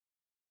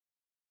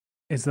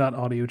Is that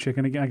audio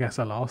chicken again? I guess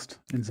I lost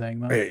in saying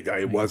that.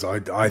 It was.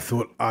 I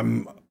thought,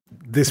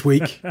 this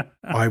week,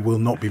 I will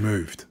not be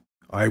moved.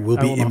 I will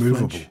be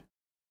immovable.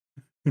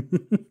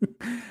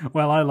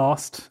 Well, I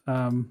lost.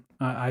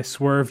 I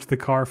swerved the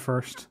car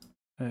first.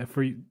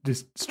 For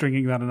just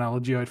stringing that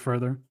analogy out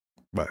further.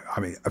 But I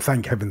mean,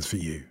 thank heavens for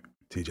you,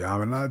 TJ. I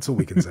mean, that's all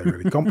we can say,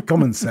 really.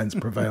 Common sense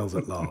prevails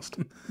at last.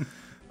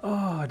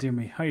 Oh, dear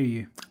me. How are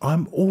you?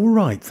 I'm all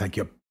right, thank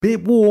you. A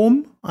bit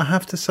warm, I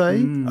have to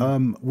say.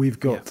 We've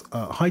got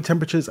high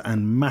temperatures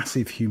and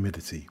massive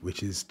humidity,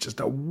 which is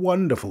just a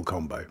wonderful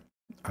combo.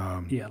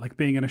 Like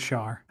being in a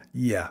shower.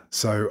 Yeah,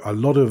 so a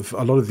lot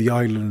of the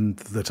island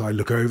that I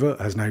look over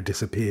has now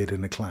disappeared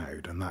in a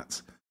cloud, and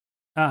that's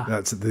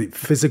the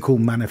physical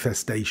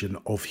manifestation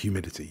of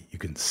humidity. You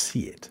can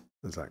see it.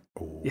 It's like,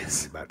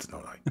 yes, that's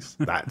not nice.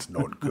 That's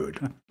not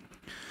good.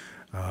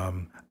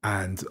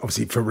 And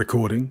obviously, for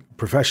recording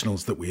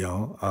professionals that we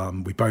are,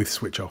 we both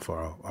switch off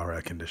our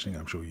air conditioning.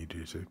 I'm sure you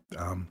do too.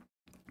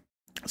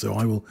 So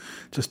I will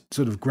just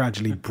sort of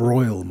gradually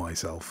broil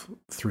myself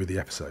through the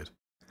episode.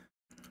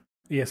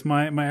 Yes,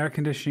 my air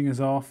conditioning is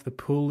off. The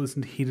pool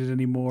isn't heated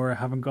anymore. I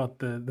haven't got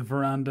the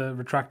veranda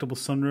retractable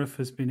sunroof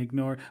has been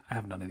ignored. I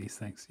haven't done any of these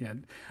things yet.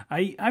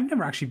 I've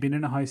never actually been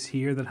in a house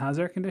here that has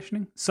air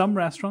conditioning. Some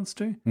restaurants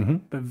do,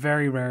 but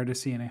very rare to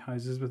see any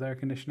houses with air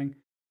conditioning.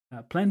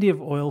 Plenty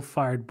of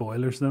oil-fired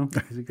boilers, though,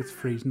 because it gets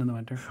freezing in the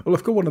winter. Well,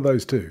 I've got one of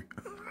those too.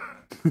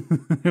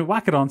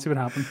 Whack it on, see what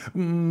happens.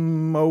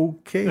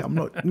 Okay, I'm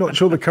not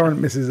sure the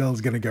current Mrs. L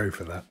is going to go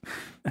for that.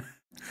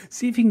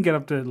 See if you can get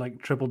up to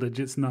like triple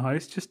digits in the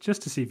house,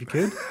 just to see if you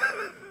could.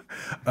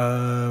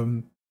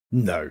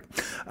 No.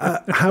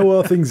 How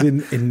are things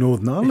in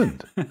Northern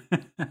Ireland?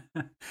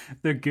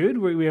 They're good.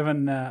 We have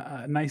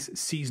a nice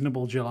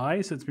seasonable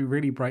July, so it's been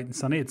really bright and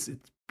sunny. It's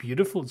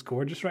beautiful. It's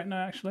gorgeous right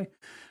now, actually.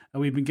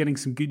 We've been getting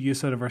some good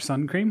use out of our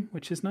sun cream,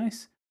 which is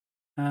nice.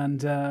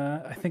 And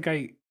I think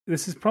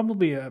this is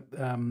probably a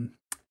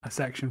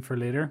section for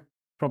later.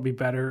 Probably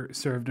better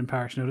served in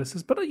parish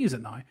notices, but I'll use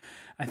it now.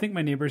 I think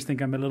my neighbours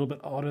think I'm a little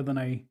bit odder than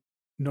I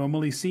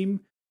normally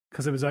seem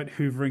because I was out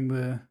hoovering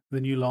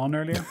the new lawn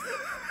earlier.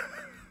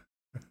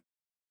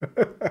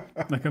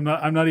 Like I'm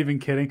not even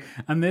kidding.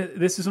 And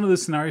this is one of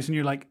those scenarios when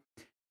you're like,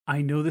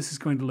 I know this is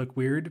going to look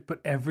weird, but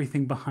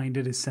everything behind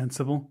it is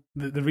sensible.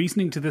 The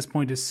reasoning to this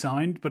point is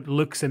sound, but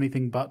looks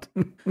anything but.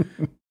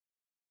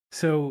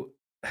 So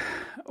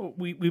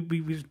we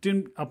were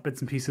doing up bits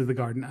and pieces of the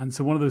garden, and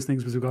so one of those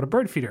things was we got a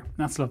bird feeder.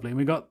 That's lovely.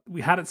 And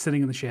we had it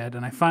sitting in the shed,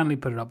 and I finally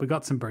put it up. We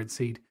got some bird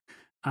seed,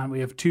 and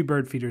we have 2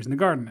 bird feeders in the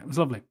garden. It was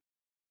lovely.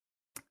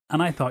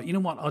 And I thought, you know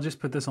what? I'll just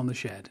put this on the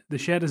shed. The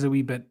shed is a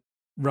wee bit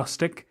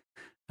rustic,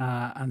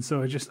 and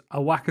so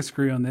I'll whack a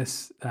screw on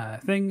this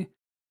thing.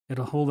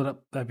 It'll hold it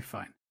up. That'd be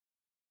fine.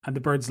 And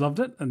the birds loved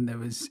it, and it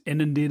was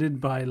inundated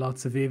by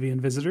lots of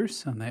avian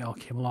visitors, and they all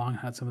came along,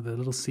 had some of the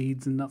little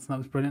seeds and nuts, and that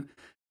was brilliant.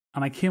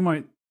 And I came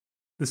out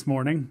this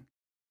morning,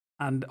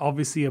 and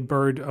obviously a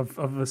bird of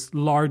a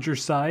larger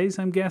size,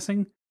 I'm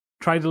guessing,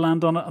 tried to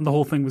land on it, and the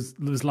whole thing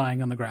was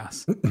lying on the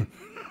grass.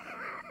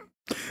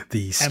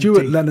 The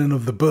Stuart Lennon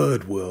of the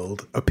bird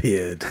world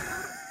appeared.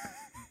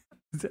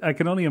 I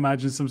can only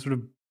imagine some sort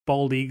of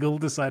bald eagle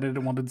decided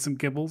it wanted some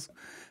kibbles.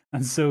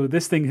 And so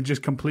this thing had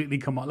just completely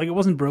come off. Like, it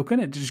wasn't broken,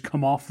 it had just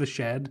come off the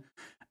shed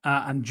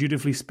and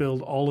dutifully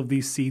spilled all of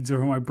these seeds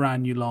over my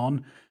brand new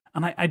lawn.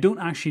 And I don't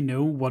actually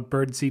know what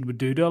bird seed would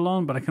do to a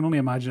lawn, but I can only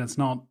imagine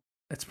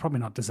it's probably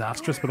not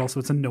disastrous, but also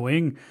it's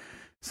annoying.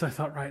 So I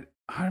thought, right,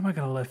 how am I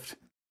going to lift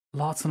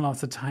lots and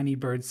lots of tiny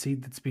bird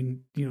seed that's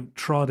been,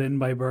 trod in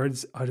by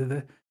birds out of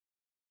the...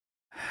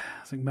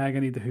 I was like, Meg, I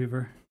need the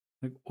Hoover.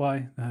 Like,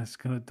 why?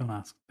 Don't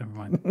ask. Never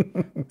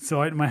mind.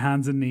 So out on my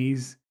hands and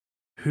knees,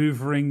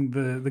 hoovering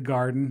the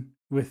garden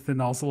with the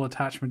nozzle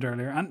attachment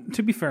earlier. And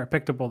to be fair, I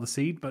picked up all the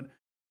seed, but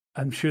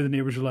I'm sure the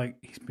neighbours were like,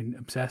 he's been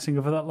obsessing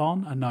over that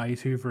lawn, and now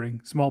he's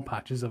hoovering small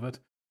patches of it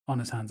on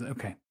his hands.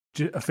 Okay,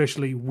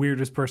 officially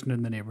weirdest person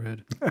in the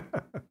neighbourhood.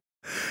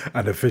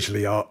 And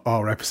officially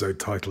our episode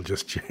title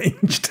just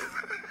changed.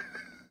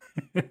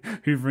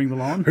 Hoovering the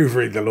lawn?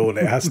 Hoovering the lawn,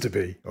 it has to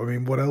be. I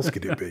mean, what else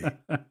could it be?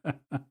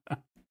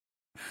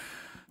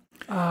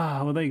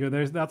 Well, there you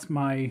go. That's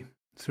my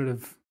sort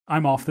of...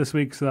 I'm off this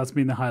week, so that's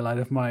been the highlight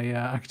of my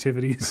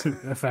activities,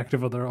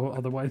 effective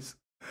otherwise.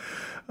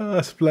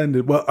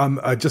 Splendid. Well,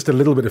 just a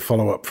little bit of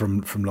follow-up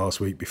from last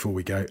week before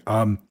we go.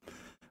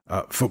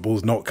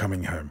 Football's not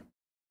coming home.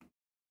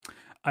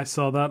 I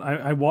saw that.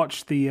 I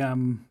watched the... I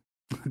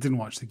didn't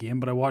watch the game,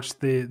 but I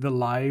watched the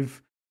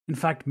live. In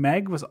fact,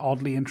 Meg was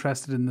oddly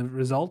interested in the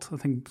result. I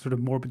think sort of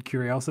morbid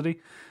curiosity.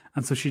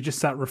 And so she just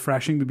sat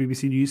refreshing the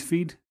BBC News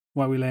feed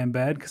while we lay in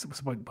bed, because it was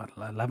about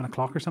 11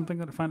 o'clock or something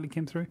that it finally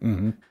came through.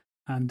 Mm-hmm.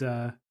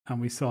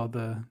 And we saw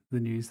the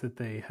news that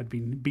they had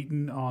been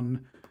beaten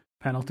on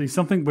penalties,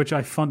 something which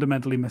I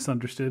fundamentally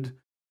misunderstood.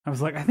 I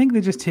was like, I think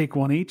they just take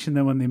one each, and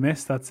then when they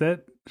miss, that's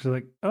it. She's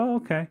like, oh,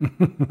 okay.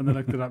 And then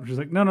looked it up. She's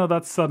like, no,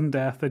 that's sudden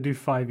death. They do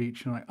 5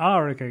 each. And I'm like, oh,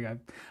 okay,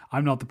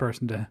 I'm not the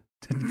person to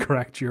didn't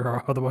correct you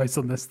or otherwise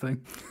on this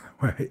thing.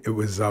 It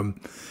was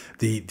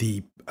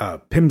the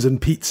Pims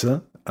and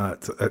Pizza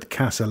at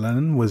Casa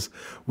Lennon was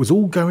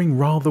all going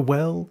rather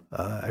well.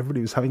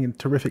 Everybody was having a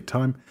terrific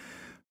time,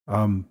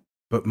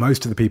 but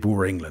most of the people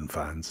were England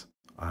fans,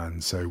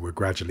 and so we're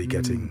gradually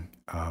getting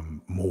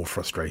more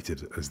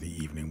frustrated as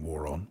the evening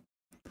wore on.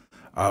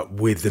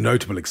 With the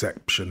notable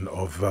exception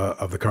of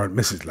the current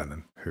Mrs.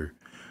 Lennon, who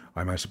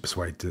I managed to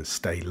persuade to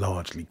stay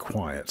largely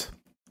quiet.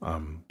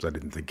 So I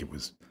didn't think it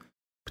was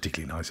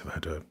particularly nice of her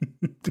to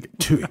get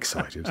too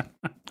excited.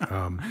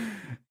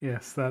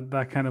 Yes,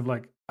 that kind of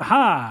like,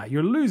 aha,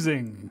 you're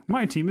losing.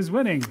 My team is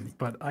winning,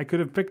 but I could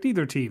have picked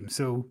either team,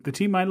 so the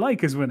team I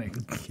like is winning.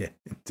 Yeah,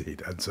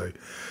 indeed. And so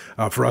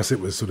for us, it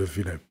was sort of,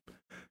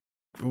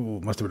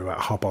 must have been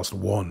about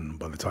 1:30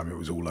 by the time it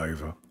was all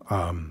over.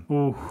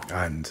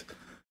 And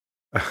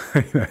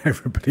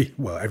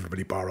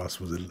everybody bar us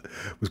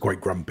was quite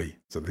grumpy.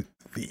 So the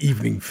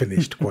evening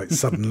finished quite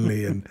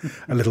suddenly and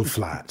a little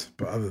flat.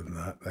 But other than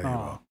that, there you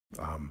are.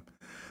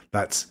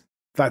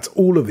 That's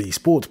all of the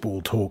sports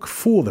ball talk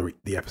for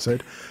the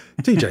episode.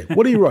 TJ,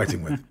 what are you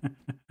writing with?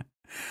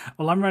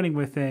 Well, I'm writing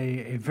with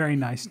a very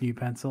nice new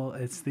pencil.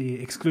 It's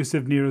the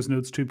exclusive Nero's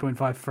Notes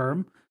 2.5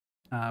 Firm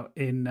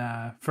in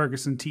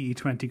Ferguson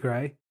TE20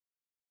 Grey.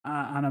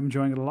 And I'm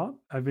enjoying it a lot.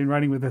 I've been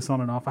writing with this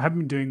on and off. I haven't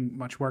been doing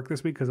much work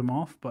this week because I'm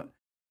off, but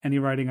any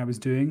writing I was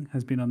doing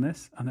has been on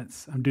this, and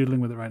I'm doodling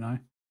with it right now.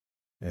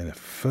 Yeah, it's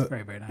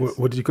very, very nice.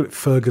 What did you call it?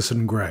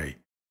 Ferguson Grey?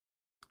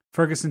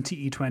 Ferguson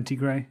TE20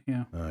 Grey,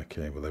 yeah.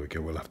 Okay, well, there we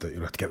go. You'll have to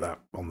get that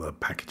on the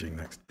packaging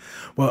next.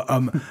 Well,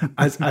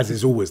 as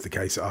is always the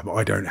case,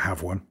 I don't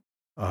have one.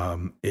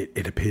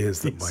 It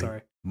appears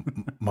that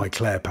my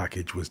Claire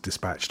package was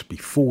dispatched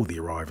before the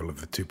arrival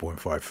of the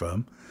 2.5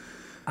 Firm.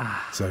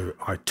 So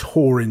I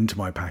tore into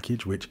my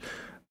package, which,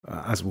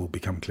 as will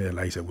become clear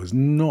later, was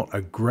not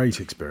a great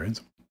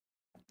experience.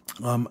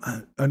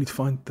 Only to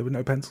find there were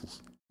no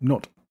pencils.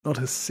 Not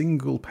a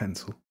single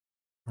pencil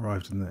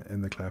arrived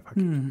in the Claire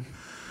package.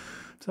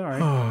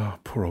 Sorry. Oh,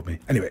 poor old me.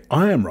 Anyway,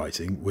 I am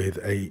writing with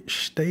a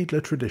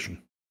Staedtler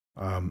tradition.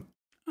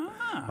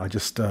 I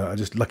just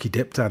lucky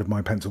dipped out of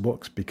my pencil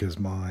box because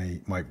my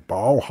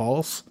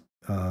Bauhaus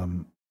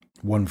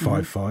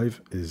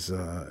 155 is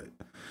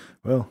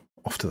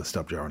off to the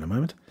stub jar in a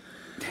moment.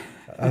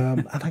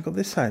 And I got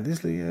this out.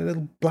 This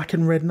little black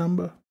and red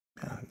number.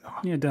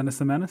 Yeah, Dennis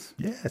the Menace.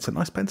 Yeah, it's a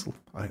nice pencil.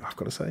 I've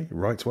got to say, it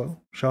writes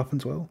well,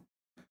 sharpens well.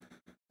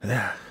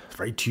 Yeah, it's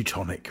very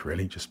Teutonic,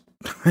 really. Just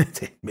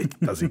it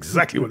does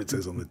exactly what it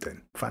says on the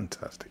tin.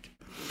 Fantastic.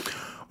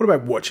 What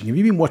about watching? Have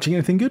you been watching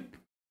anything good?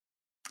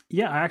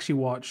 Yeah, I actually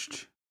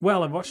watched.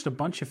 Well, I watched a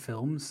bunch of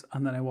films,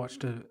 and then I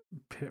watched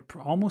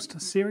almost a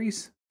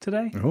series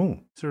today. Oh,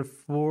 sort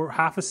of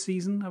half a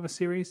season of a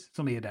series. It's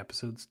only 8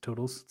 episodes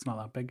totals. It's not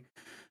that big.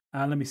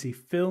 Let me see.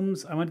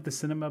 Films. I went to the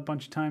cinema a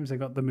bunch of times. I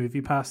got the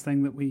Movie Pass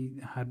thing that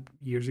we had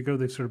years ago.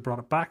 They've sort of brought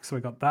it back, so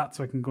I got that,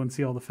 so I can go and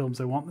see all the films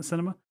I want in the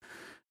cinema.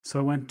 So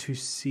I went to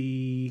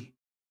see.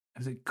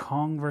 Was it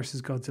Kong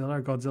versus Godzilla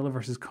or Godzilla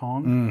versus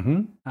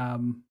Kong?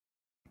 Mm-hmm.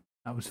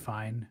 That was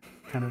fine.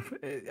 Kind of.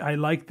 I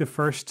like the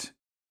first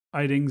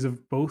outings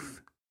of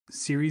both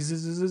series,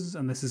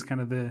 and this is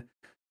kind of the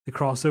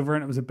crossover,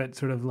 and it was a bit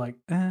sort of like,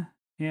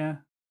 yeah,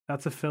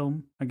 that's a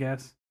film, I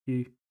guess.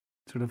 You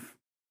sort of,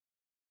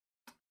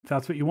 if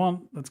that's what you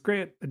want, that's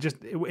great.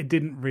 It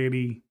didn't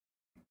really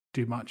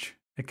do much.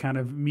 It kind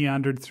of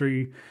meandered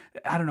through.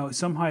 I don't know.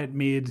 Somehow it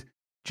made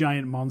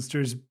giant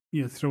monsters,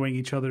 throwing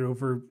each other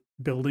over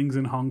buildings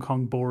in Hong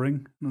Kong boring.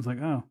 And I was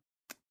like, oh,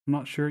 I'm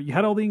not sure. You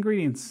had all the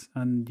ingredients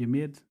and you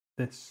made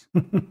this.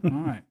 All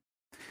right.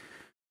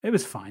 It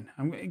was fine.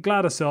 I'm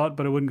glad I saw it,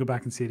 but I wouldn't go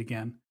back and see it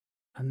again.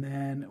 And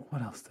then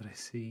what else did I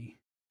see?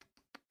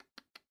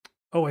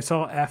 Oh, I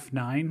saw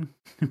F9,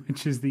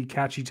 which is the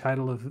catchy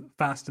title of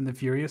Fast and the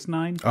Furious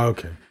 9.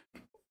 Okay.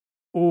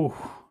 Oh,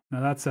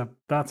 now that's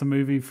a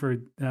movie for.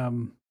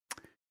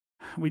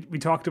 We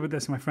talked about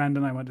this. My friend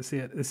and I went to see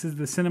it. This is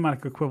the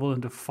cinematic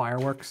equivalent of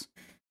fireworks.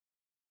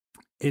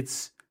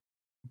 It's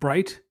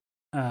bright.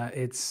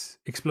 It's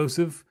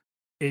explosive.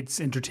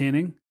 It's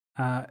entertaining.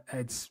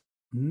 It's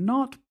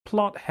not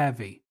plot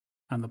heavy,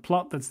 and the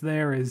plot that's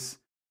there is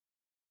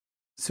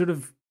sort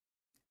of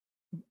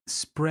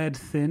spread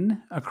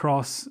thin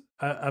across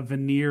a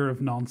veneer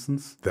of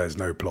nonsense. There's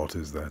no plot,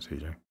 is there,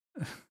 TJ?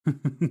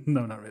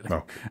 No, not really.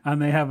 Oh.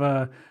 And they have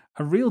a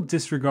real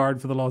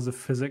disregard for the laws of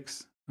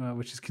physics,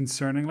 which is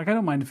concerning. Like, I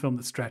don't mind a film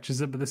that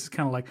stretches it, but this is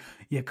kind of like,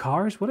 yeah,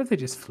 cars, what if they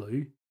just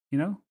flew?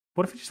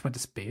 What if it just went to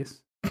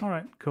space? All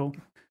right, cool.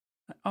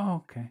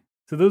 Oh, okay.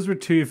 So those were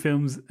 2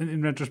 films,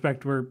 in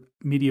retrospect, were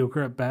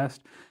mediocre at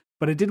best.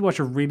 But I did watch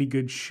a really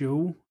good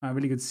show, a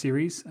really good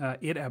series,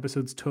 8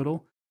 episodes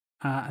total.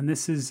 And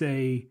this is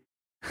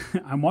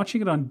I'm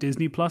watching it on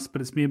Disney Plus,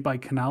 but it's made by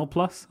Canal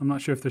Plus. I'm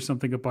not sure if there's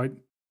something about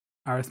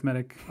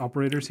arithmetic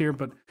operators here,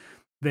 but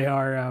they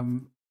are,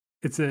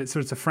 it's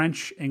a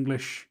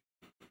French-English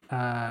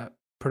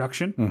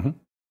production,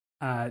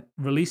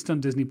 released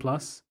on Disney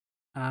Plus,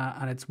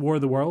 and it's War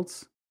of the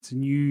Worlds. It's a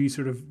new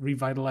sort of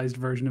revitalized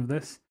version of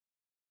this.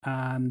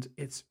 and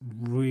it's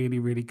really,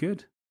 really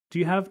good. Do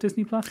you have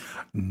Disney Plus?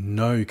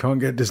 No, you can't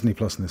get Disney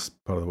Plus in this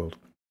part of the world.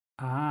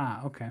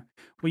 Ah, okay.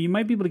 Well, you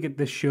might be able to get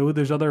this show.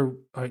 There's other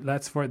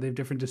outlets for it. They have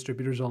different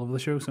distributors all over the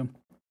show, so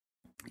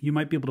you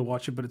might be able to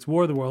watch it. But it's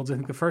War of the Worlds. I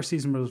think the first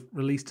season was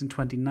released in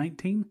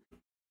 2019,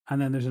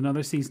 and then there's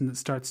another season that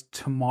starts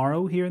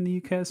tomorrow here in the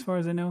UK, as far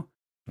as I know.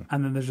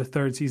 And then there's a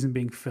third season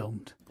being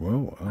filmed.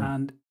 Whoa.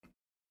 And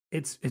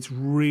it's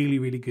really,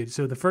 really good.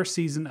 So the first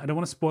season, I don't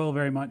want to spoil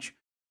very much.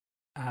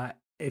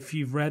 If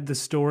you've read the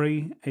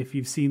story, if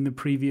you've seen the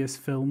previous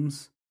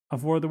films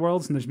of War of the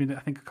Worlds, and there's been, I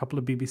think, a couple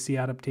of BBC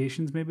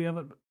adaptations maybe of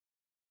it,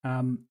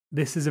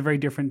 this is a very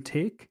different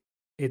take.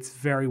 It's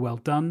very well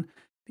done.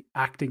 The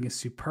acting is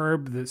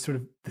superb.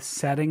 The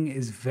setting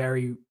is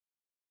very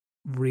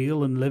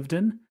real and lived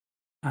in,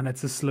 and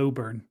it's a slow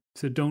burn.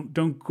 So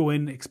don't go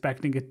in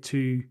expecting it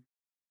to,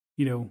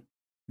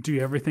 do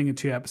everything in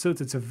 2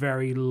 episodes. It's a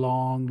very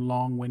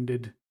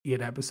long-winded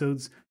 8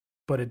 episodes,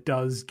 but it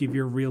does give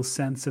you a real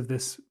sense of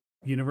this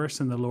universe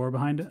and the lore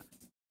behind it.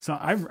 So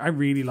I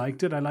really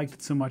liked it. I liked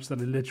it so much that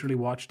I literally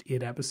watched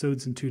 8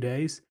 episodes in 2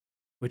 days,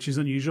 which is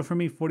unusual for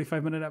me,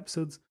 45-minute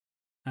episodes.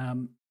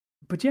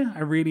 But yeah, I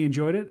really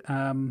enjoyed it.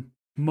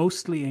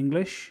 Mostly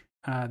English.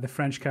 The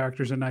French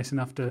characters are nice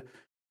enough to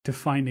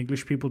find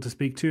English people to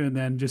speak to and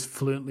then just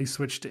fluently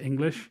switch to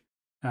English,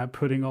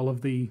 putting all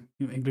of the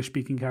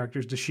English-speaking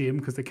characters to shame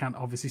because they can't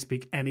obviously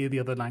speak any of the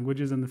other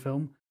languages in the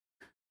film.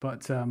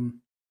 But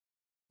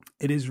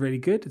it is really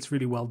good. It's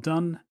really well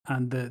done,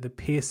 and the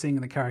pacing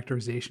and the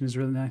characterization is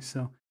really nice.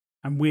 So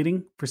I'm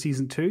waiting for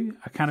season 2.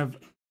 I kind of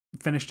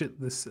finished it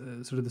this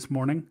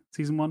morning,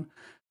 season 1, and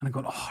I'm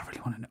going, I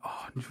really want to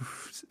know.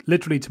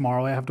 Literally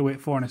tomorrow I have to wait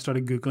for, and I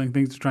started Googling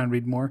things to try and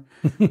read more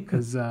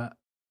because I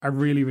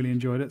really, really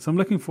enjoyed it. So I'm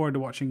looking forward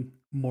to watching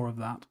more of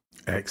that.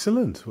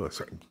 Excellent. Well,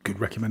 good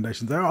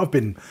recommendations there. I've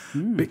been a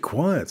bit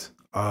quiet.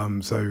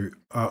 So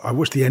I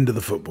watched the end of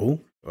the football,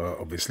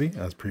 obviously,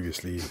 as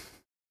previously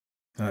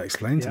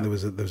explained. Yeah.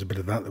 So there was a bit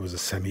of that. There was a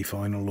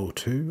semi-final or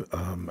two,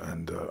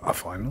 and a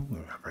final.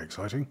 Very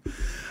exciting.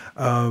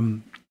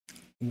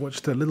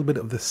 Watched a little bit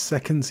of the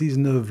second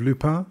season of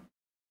Lupin,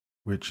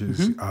 which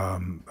is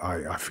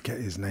I forget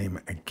his name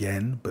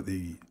again, but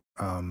the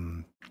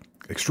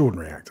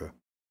extraordinary actor.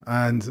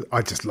 And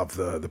I just love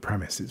the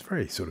premise. It's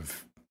very sort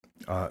of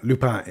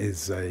Lupin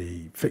is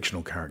a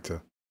fictional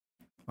character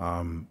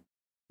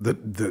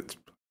that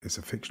is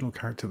a fictional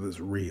character that's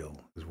real,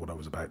 is what I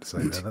was about to say.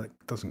 Now,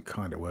 that doesn't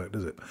kind of work,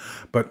 does it?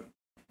 But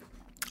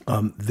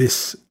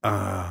this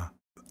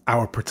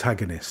our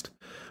protagonist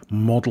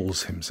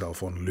models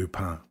himself on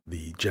Lupin,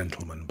 the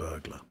gentleman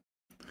burglar.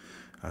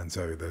 And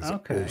so there's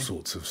all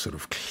sorts of sort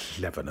of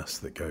cleverness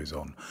that goes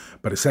on.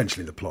 But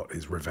essentially the plot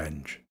is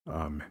revenge.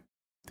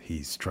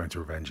 He's trying to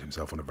revenge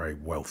himself on a very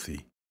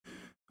wealthy,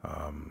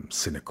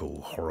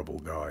 cynical, horrible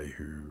guy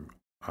who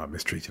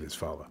mistreated his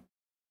father.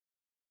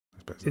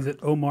 Is it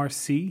Omar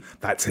Sy?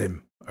 That's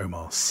him,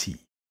 Omar Sy.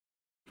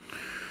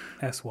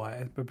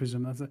 S-Y, I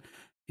presume that's it.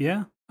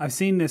 Yeah, I've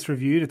seen this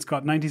reviewed. It's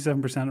got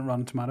 97% at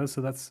Rotten Tomatoes,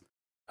 so that's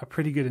a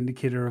pretty good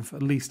indicator of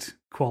at least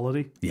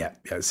quality. Yeah.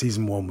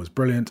 Season 1 was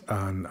brilliant,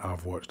 and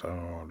I've watched 2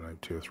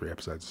 or 3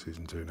 episodes of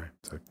season 2 now.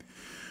 So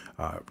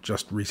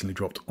just recently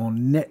dropped on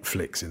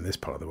Netflix in this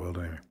part of the world,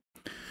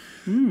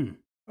 anyway.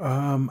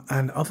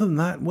 And other than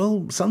that,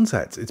 well,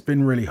 sunsets. It's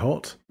been really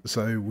hot,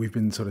 so we've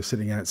been sort of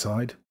sitting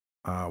outside.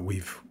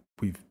 We've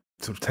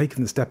sort of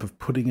taken the step of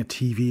putting a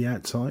TV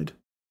outside.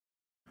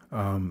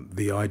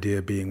 The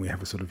idea being we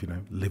have a sort of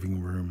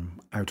living room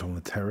out on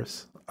the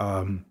terrace.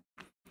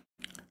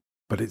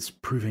 But it's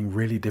proving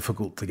really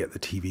difficult to get the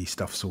TV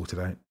stuff sorted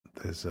out.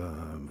 There's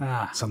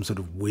some sort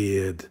of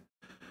weird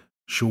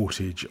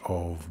shortage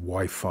of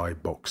Wi-Fi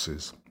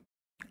boxes.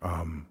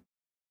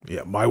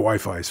 My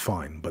Wi-Fi is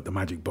fine, but the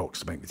magic box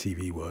to make the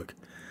TV work,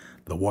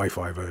 the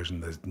Wi-Fi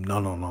version, there's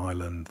none on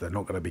Ireland. They're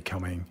not going to be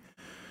coming.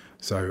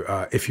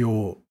 So if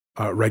you're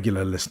a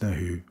regular listener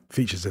who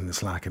features in the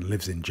Slack and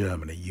lives in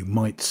Germany, you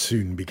might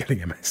soon be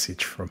getting a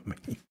message from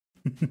me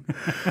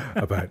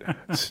about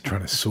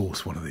trying to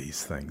source one of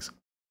these things.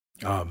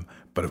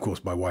 But of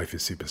course, my wife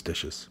is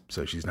superstitious,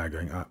 so she's now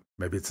going,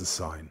 maybe it's a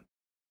sign.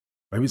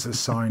 Maybe it's a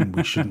sign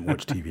we shouldn't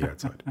watch TV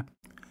outside.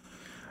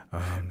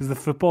 It was the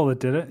football that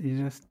did it.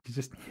 You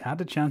just had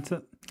to chance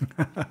it.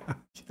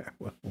 Yeah,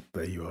 well,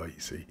 there you are, you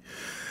see.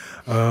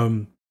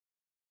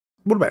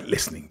 What about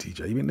listening,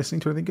 TJ? You been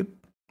listening to anything good?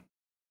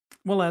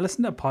 Well, I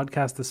listened to a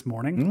podcast this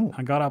morning.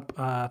 I got up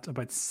at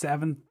about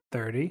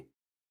 7:30.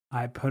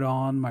 I put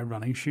on my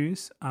running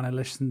shoes and I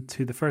listened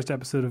to the first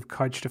episode of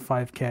Couch to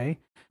 5K,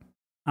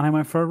 and I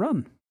went for a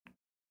run.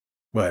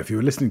 Well, if you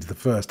were listening to the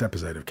first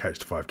episode of Couch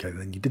to 5K,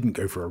 then you didn't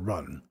go for a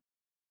run.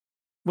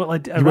 Well,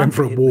 I went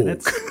for a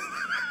walk.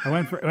 I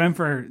went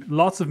for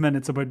lots of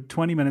minutes, about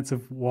 20 minutes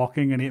of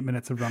walking and 8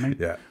 minutes of running.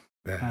 Yeah.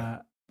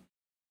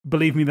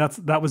 Believe me,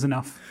 that was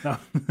enough.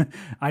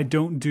 I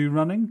don't do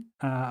running.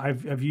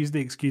 I've used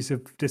the excuse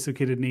of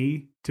dislocated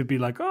knee to be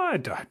like, I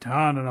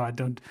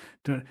don't.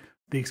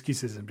 The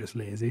excuse is I'm just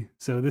lazy.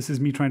 So this is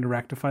me trying to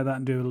rectify that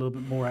and do a little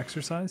bit more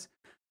exercise.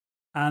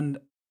 And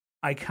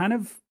I kind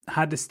of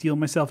had to steel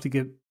myself to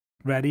get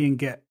ready and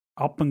get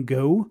up and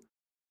go.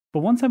 But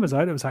once I was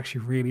out, it was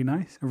actually really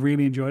nice. I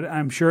really enjoyed it.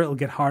 I'm sure it'll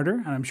get harder,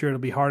 and I'm sure it'll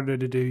be harder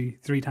to do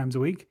 3 times a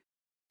week.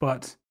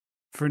 But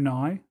for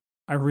now,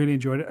 I really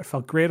enjoyed it. I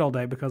felt great all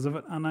day because of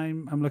it, and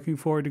I'm looking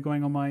forward to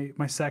going on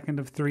my second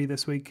of 3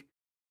 this week.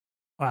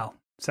 Well,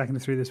 second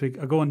of 3 this week.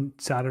 I'll go on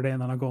Saturday,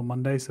 and then I'll go on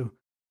Monday. So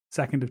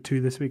second of 2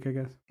 this week, I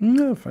guess.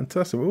 No,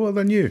 fantastic. Well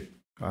then you.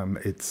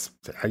 It's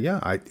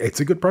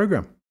a good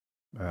program.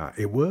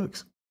 It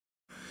works.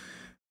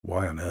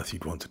 Why on earth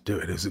you'd want to do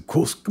it is, of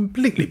course,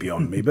 completely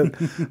beyond me. But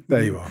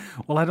there you are.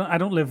 Well, I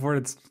don't live where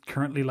it's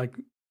currently like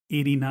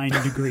 89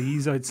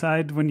 degrees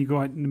outside when you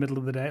go out in the middle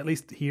of the day. At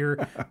least here,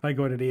 if I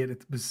go out at 8,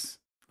 it was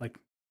like,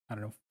 I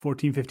don't know,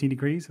 14, 15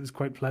 degrees. It was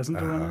quite pleasant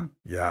to run in.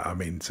 Yeah, I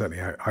mean, certainly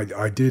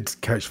I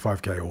did catch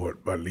 5K, or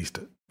at least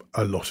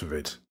a lot of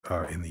it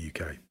in the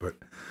UK. But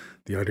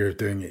the idea of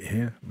doing it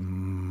here,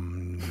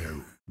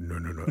 no.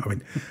 I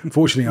mean,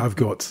 fortunately, I've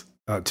got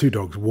 2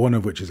 dogs, one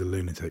of which is a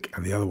lunatic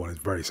and the other one is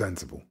very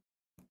sensible.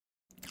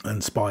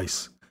 And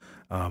Spice,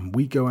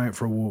 we go out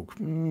for a walk, I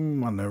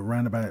don't know,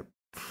 around about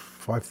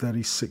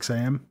 5:30, 6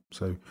 a.m.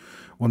 So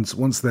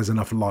once there's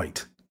enough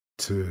light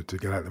to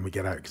get out, then we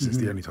get out, because it's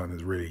the only time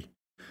it's really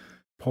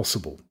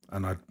possible.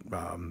 And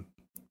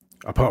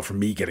apart from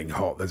me getting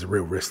hot, there's a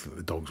real risk that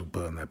the dogs will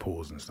burn their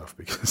paws and stuff,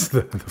 because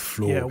the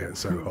floor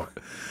gets so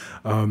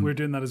hot. We're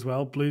doing that as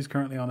well. Blue's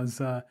currently on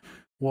his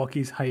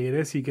walkies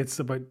hiatus. He gets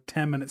about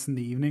 10 minutes in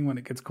the evening when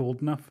it gets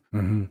cold enough,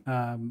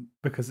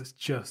 because it's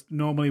just,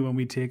 normally when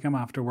we take him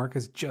after work,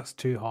 it's just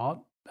too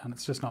hot, and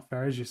it's just not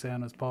fair, as you say,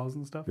 on his paws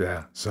and stuff.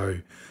 Yeah, so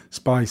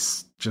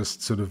Spice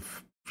just sort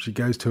of, she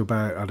goes to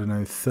about,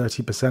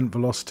 30%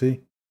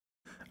 velocity,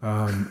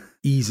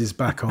 eases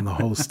back on the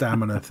whole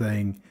stamina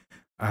thing,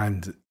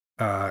 and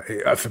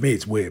for me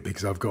it's weird,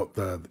 because I've got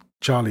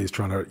Charlie is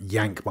trying to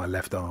yank my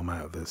left arm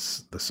out of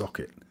the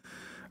socket.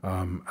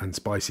 And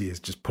Spicy is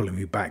just pulling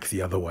me back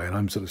the other way, and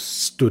I'm sort of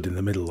stood in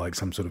the middle like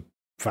some sort of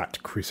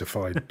fat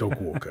crucified dog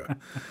walker.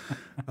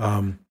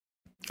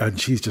 And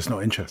she's just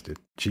not interested.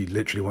 She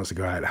literally wants to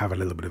go out, have a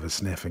little bit of a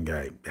sniff, and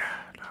go, "Yeah,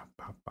 no,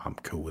 I'm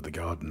cool with the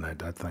garden there,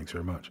 Dad. Thanks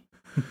very much."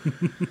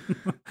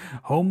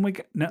 Home we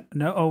go.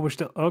 No. Oh, we're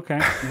still okay.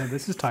 Yeah,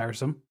 this is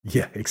tiresome.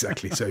 Yeah,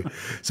 exactly. So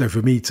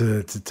for me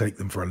to take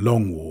them for a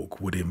long walk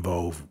would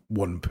involve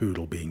one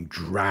poodle being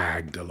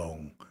dragged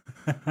along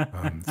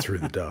through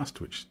the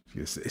dust, which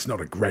it's not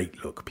a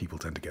great look. People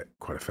tend to get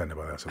quite offended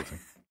by that sort of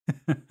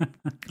thing.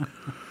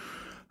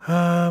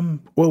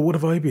 Well, what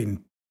have I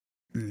been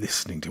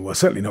listening to? Well,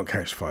 certainly not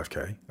Couch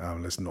 5K.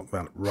 Let's knock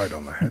that right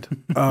on the head.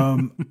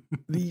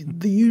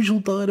 The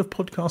usual diet of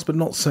podcasts, but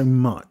not so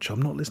much.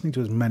 I'm not listening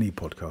to as many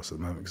podcasts at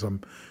the moment, because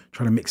I'm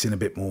trying to mix in a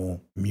bit more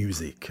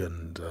music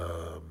and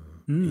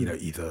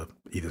either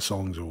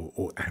songs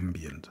or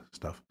ambient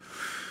stuff,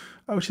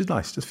 which is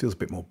nice. Just feels a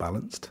bit more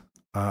balanced.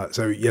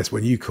 So yes,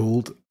 when you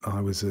called,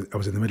 I was in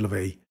the middle of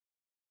a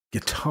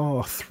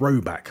guitar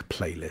throwback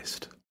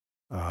playlist.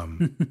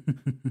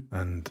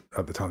 And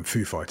at the time,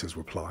 Foo Fighters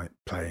were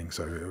playing,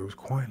 so it was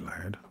quite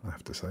loud, I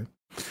have to say.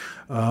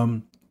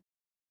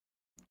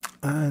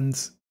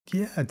 And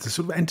yeah, it's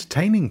sort of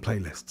entertaining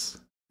playlists.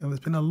 There's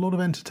been a lot of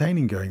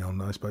entertaining going on,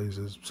 I suppose,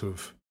 as sort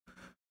of,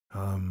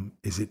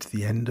 is it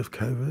the end of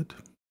COVID?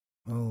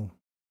 Well,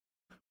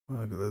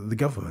 the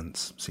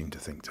governments seem to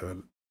think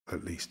to,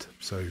 at least.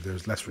 So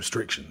there's less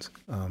restrictions.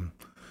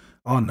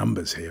 Our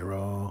numbers here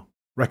are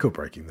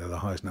record-breaking. They're the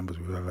highest numbers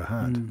we've ever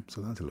had.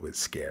 So that's a little bit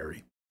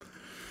scary.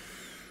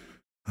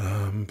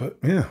 But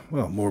yeah,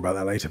 well, more about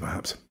that later,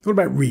 perhaps. What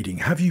about reading?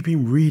 Have you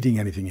been reading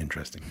anything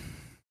interesting?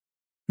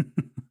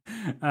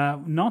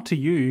 Not to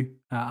you.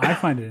 I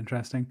find it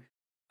interesting.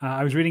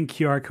 I was reading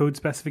QR code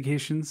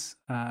specifications,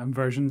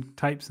 version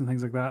types and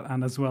things like that,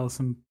 and as well as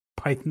some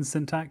Python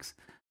syntax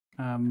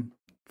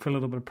for a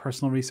little bit of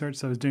personal research.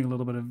 So I was doing a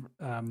little bit of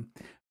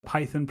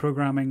Python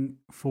programming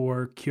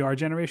for QR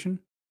generation,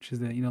 which is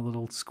the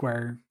little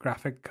square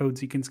graphic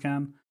codes you can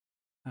scan.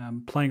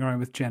 Playing around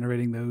with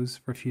generating those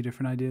for a few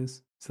different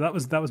ideas. So that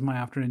was my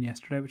afternoon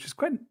yesterday, which is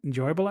quite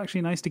enjoyable.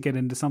 Actually, nice to get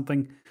into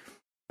something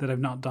that I've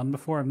not done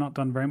before. I've not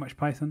done very much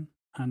Python,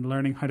 and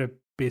learning how to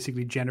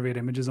basically generate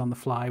images on the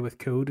fly with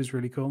code is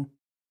really cool.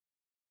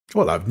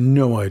 Well, I've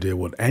no idea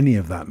what any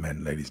of that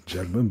meant, ladies and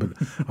gentlemen, but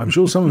I'm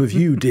sure some of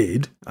you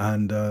did,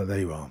 and there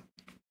you are.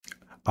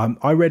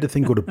 I read a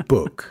thing called a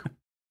book.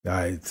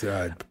 It's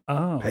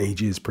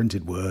pages,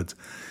 printed words.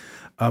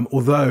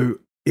 Although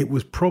it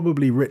was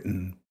probably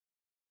written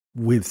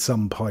with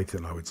some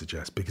Python, I would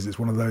suggest, because it's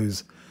one of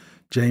those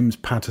James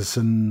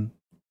Patterson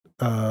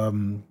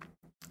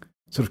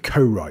sort of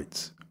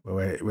co-writes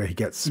where he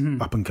gets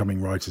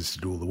up-and-coming writers to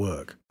do all the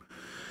work,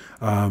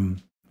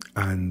 and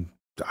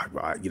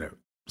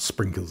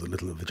sprinkles a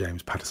little of the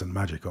James Patterson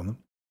magic on them,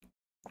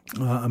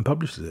 and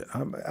publishes it.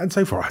 And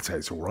so far, I'd say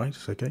it's all right.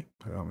 It's okay.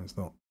 It's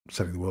not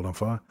setting the world on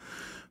fire,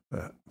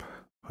 but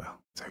well,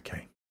 it's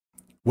okay.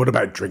 What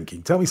about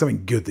drinking? Tell me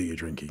something good that you're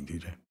drinking,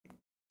 DJ.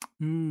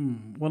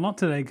 Well, not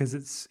today,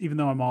 because even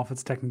though I'm off,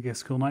 it's technically a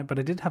school night. But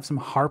I did have some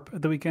Harp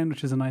at the weekend,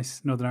 which is a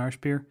nice Northern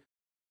Irish beer.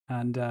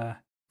 and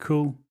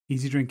cool,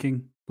 easy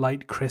drinking,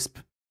 light, crisp.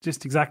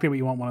 Just exactly what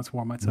you want when it's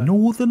warm outside.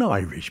 Northern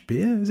Irish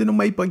beer? Is it not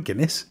made by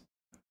Guinness?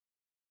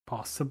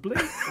 Possibly. I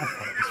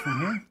thought it was from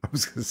here. I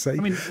was going to say,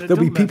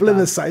 there'll be people in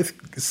the south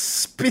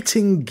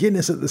spitting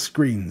Guinness at the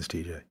screens,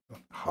 TJ.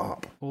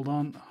 Harp. Hold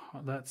on.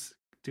 Let's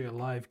do a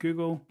live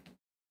Google.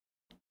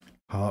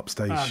 Harp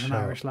stays sharp. An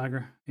Irish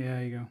lager. Yeah,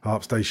 there you go.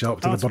 Harp stays sharp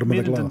to the bottom of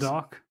the glass.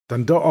 Dundalk.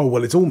 Dundalk. Oh,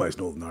 well, it's almost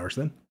Northern Irish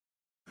then.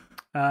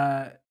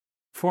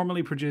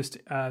 Formerly produced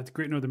at the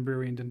Great Northern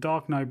Brewery in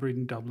Dundalk, now brewed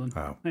in Dublin.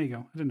 Oh. There you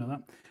go. I didn't know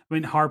that. I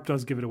mean, Harp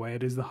does give it away.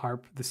 It is the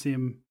Harp, the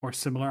same or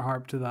similar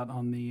Harp to that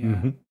on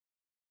the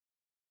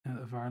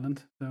of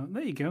Ireland. So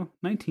there you go.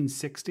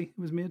 1960 it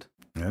was made.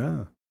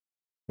 Yeah.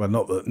 Well,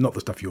 not the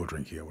stuff you're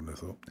drinking, I wouldn't have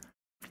thought.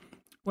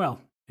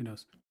 Well, who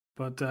knows?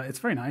 But it's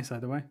very nice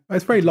either way.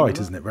 It's very light,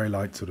 isn't it? Very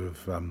light sort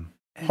of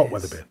hot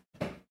weather beer.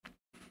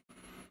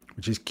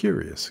 Which is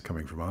curious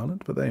coming from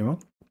Ireland, but there you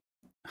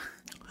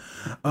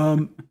are.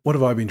 What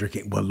have I been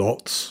drinking? Well,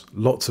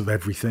 lots of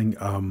everything.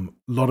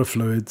 Lot of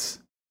fluids.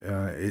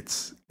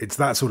 It's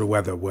that sort of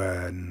weather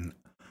when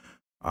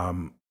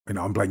I'm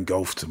playing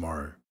golf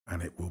tomorrow,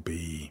 and it will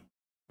be,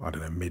 I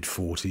don't know,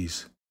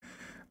 mid-40s,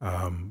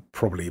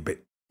 probably a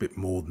bit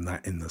more than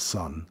that in the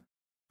sun,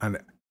 and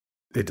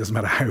it doesn't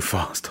matter how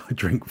fast I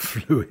drink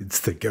fluids;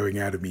 they're going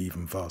out of me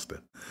even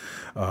faster.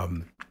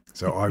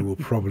 So I will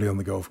probably on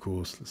the golf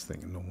course. Let's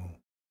think normal.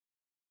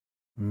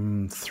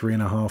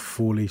 3.5,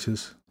 4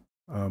 liters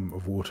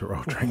of water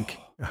I'll drink,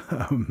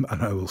 and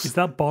I will. Is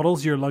that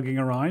bottles you're lugging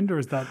around, or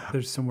is that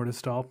there's somewhere to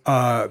stop?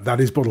 That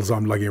is bottles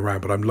I'm lugging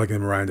around, but I'm lugging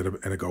them around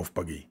in a golf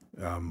buggy.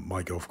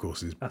 My golf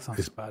course is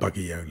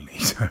buggy only,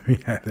 so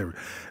yeah. No,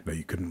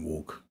 you couldn't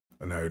walk.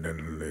 No.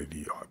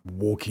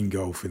 Walking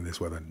golf in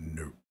this weather,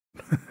 no,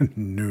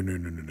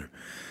 no.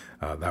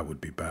 That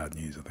would be bad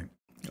news, I think.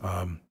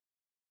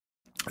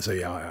 So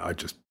yeah, I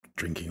just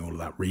drinking all of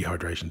that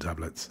rehydration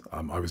tablets.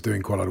 I was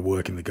doing quite a lot of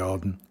work in the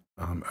garden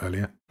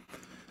earlier.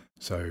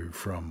 So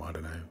from, I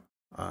don't know,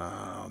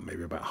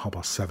 maybe about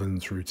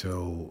 7:30 through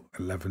till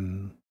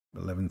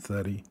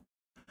 11:30.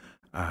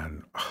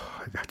 And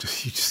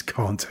you just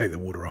can't take the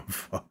water on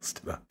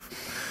fast enough.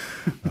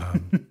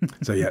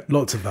 So yeah,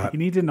 lots of that. You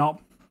need to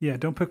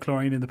don't put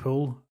chlorine in the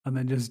pool and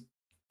then just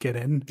get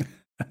in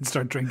and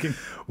start drinking.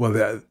 Well,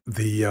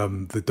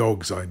 the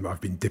dogs,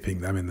 I've been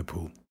dipping them in the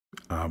pool.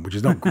 Which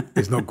is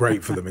not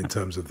great for them in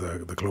terms of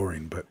the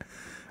chlorine, but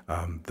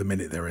the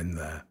minute they're in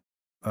there,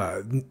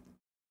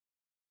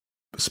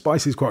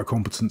 Spice is quite a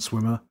competent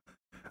swimmer.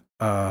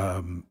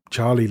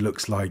 Charlie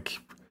looks like,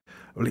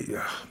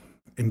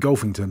 in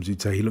golfing terms,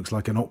 you'd say he looks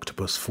like an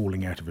octopus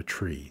falling out of a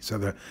tree. So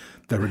there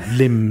are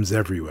limbs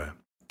everywhere,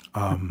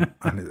 and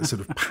a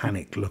sort of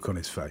panicked look on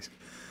his face,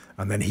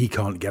 and then he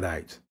can't get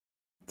out.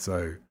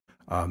 So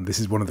this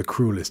is one of the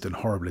cruelest and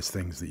horriblest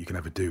things that you can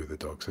ever do with a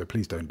dog. So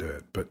please don't do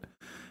it. But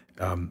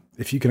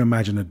if you can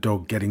imagine a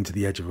dog getting to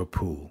the edge of a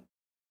pool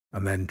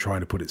and then trying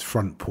to put its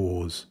front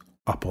paws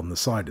up on the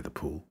side of the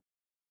pool,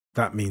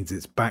 that means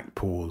its back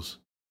paws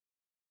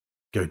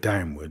go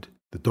downward,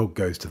 the dog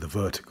goes to the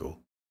vertical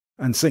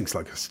and sinks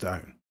like a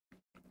stone.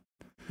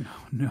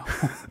 No.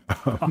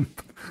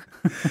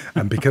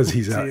 And because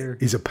he's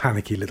a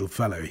panicky little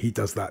fellow, he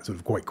does that sort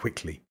of quite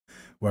quickly,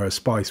 whereas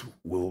Spice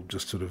will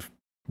just sort of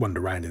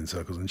wander around in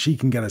circles, and she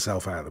can get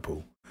herself out of the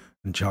pool.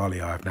 And Charlie,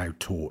 I have now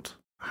taught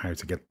how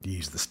to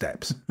use the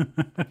steps.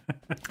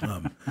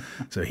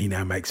 So he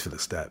now makes for the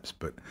steps.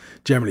 But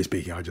generally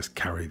speaking, I just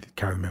carry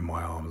them in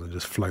my arms and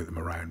just float them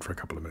around for a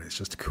couple of minutes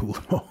just to cool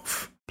them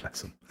off.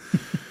 Bless them.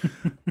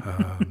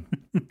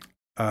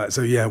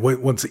 So yeah,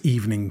 once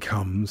evening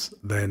comes,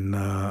 then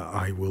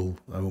I will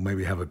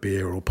maybe have a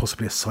beer or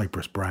possibly a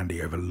Cyprus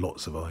brandy over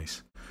lots of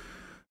ice.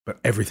 But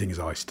everything is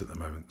iced at the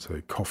moment. So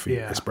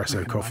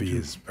espresso coffee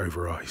is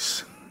over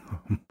ice.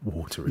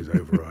 Water is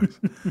over ice,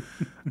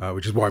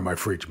 which is why my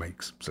fridge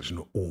makes such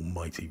an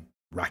almighty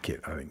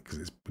racket, I think, because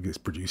it's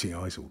producing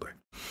ice all day.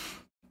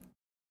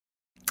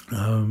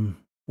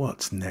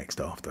 What's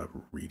next after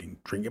reading,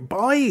 drinking,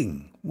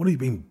 buying? What have you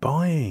been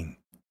buying?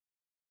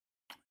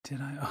 Did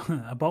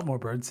I? I bought more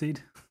birdseed.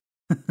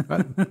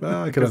 I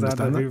could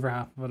understand that. Over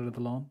half of it at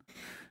the lawn.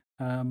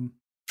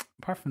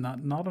 Apart from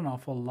that, not an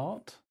awful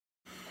lot.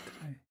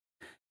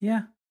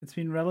 Yeah, it's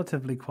been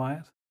relatively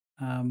quiet.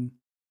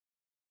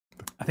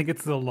 I think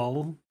it's the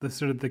lull,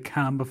 the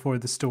calm before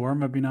the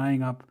storm. I've been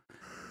eyeing up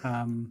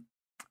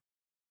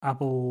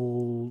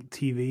Apple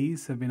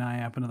TVs. I've been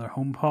eyeing up another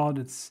HomePod.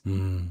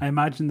 I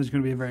imagine there's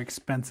going to be a very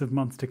expensive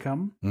month to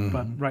come,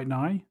 but right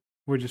now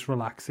we're just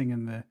relaxing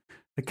in the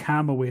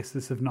calm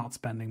oasis of not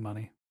spending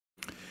money.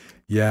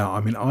 Yeah, I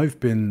mean, I've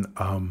been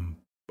I'm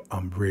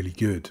really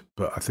good,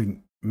 but I think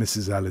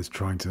Mrs. L is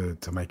trying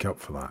to make up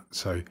for that.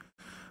 So,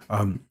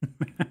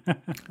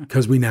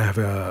 because we now have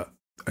a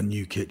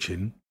new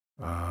kitchen.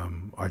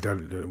 I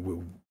don't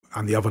know,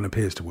 and the oven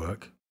appears to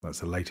work.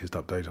 That's the latest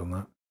update on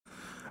that.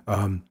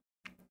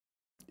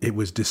 It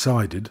was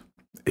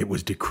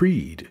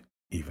decreed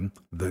even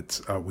that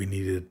we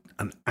needed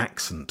an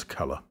accent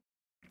colour.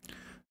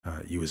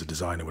 You as a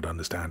designer would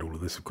understand all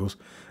of this, of course.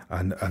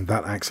 And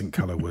that accent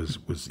color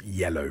was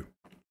yellow,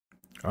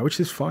 which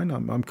is fine.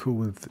 I'm cool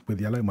with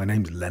yellow. My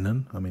name's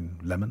Lennon. I mean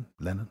Lennon.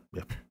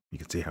 Yeah, you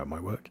can see how it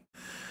might work.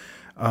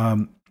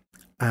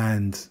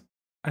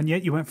 And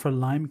yet you went for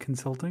Lime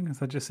Consulting. Is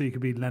that just so you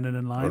could be Lennon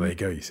and Lime? Well, there you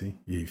go. You see,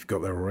 you've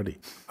got there already.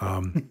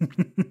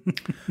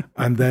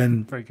 And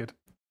then very good.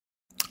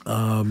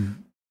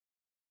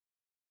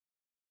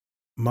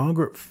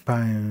 Margaret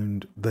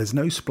found there's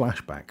no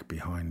splashback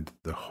behind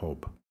the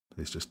hob.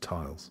 It's just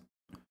tiles.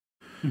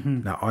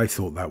 Mm-hmm. Now, I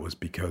thought that was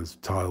because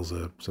tiles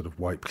are sort of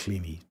wipe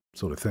cleany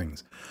sort of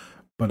things.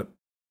 But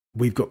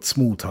we've got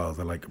small tiles.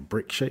 They're like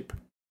brick shape.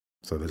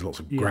 So there's lots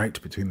of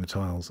grout between the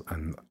tiles.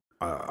 And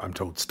I'm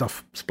told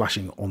stuff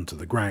splashing onto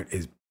the grout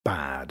is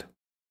bad.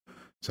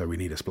 So we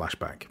need a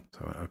splashback.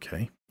 So,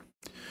 okay.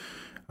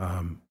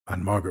 And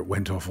Margaret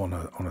went off on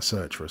a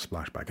search for a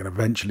splashback and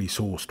eventually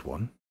sourced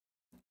one,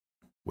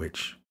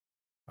 which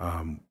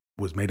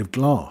was made of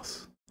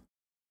glass.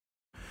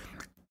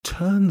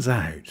 Turns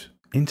out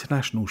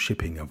international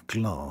shipping of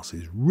glass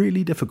is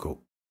really difficult.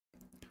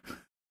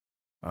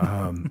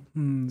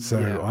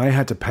 So I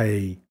had to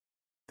pay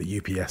the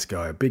UPS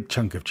guy a big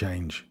chunk of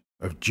change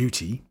of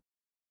duty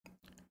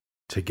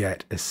to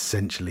get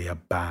essentially a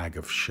bag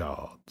of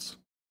shards.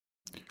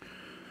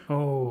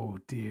 Oh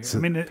dear! So,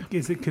 I mean,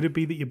 could it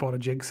be that you bought a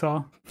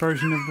jigsaw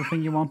version of the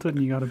thing you wanted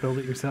and you got to build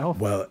it yourself?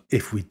 Well,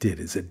 if we did,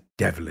 it's a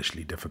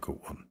devilishly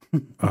difficult one.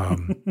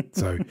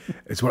 So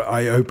it's what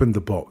I opened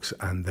the box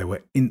and there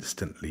were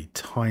instantly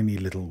tiny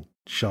little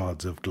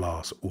shards of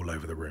glass all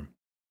over the room,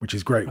 which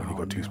is great when you've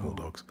got two small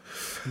dogs.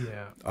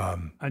 Yeah.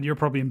 And you're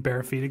probably in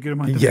bare feet a good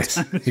amount of yes,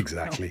 time. Yes,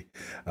 exactly.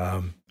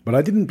 But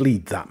I didn't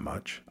bleed that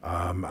much.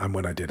 And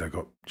when I did, I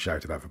got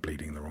shouted at for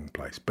bleeding in the wrong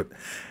place. But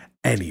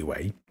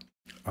anyway,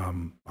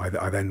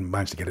 I then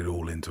managed to get it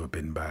all into a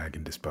bin bag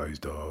and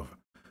disposed of.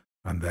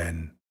 And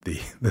then the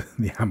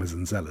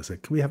Amazon seller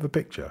said, "Can we have a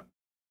picture?"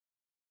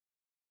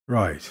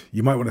 Right.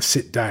 You might want to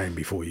sit down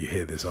before you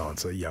hear this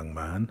answer, young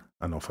man.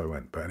 And off I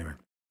went. But anyway,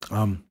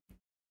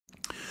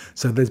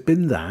 so there's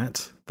been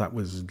that. That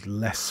was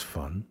less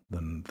fun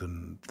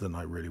than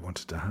I really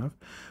wanted to have.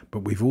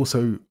 But we've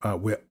also,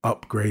 we're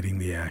upgrading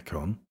the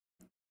aircon.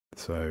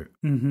 So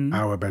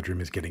our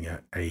bedroom is getting a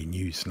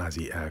new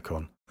snazzy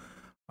aircon,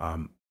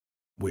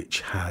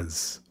 which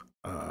has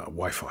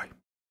Wi-Fi.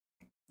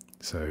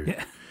 So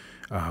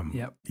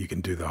you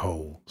can do the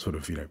whole sort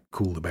of,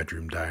 cool the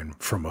bedroom down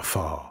from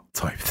afar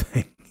type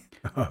thing.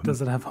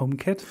 Does it have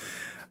HomeKit?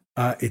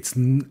 It's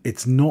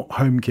not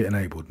HomeKit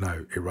enabled.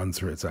 No, it runs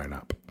through its own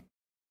app.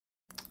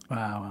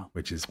 Wow.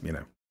 Which is,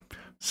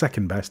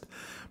 second best.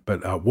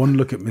 But one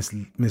look at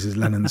Mrs.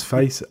 Lennon's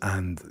face,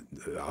 and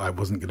I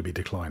wasn't going to be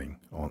declining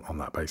on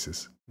that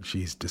basis.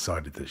 She's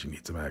decided that she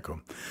needs some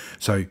aircon.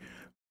 So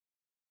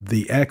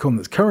the aircon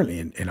that's currently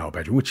in our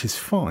bedroom, which is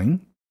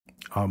fine,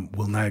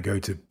 will now go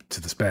to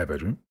the spare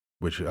bedroom,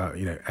 which,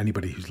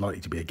 anybody who's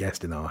likely to be a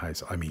guest in our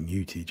house, I mean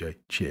you, TJ,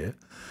 cheer,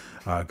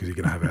 because you're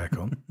going to have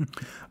aircon.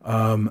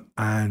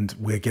 And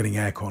we're getting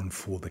aircon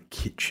for the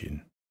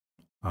kitchen,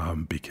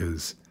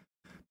 because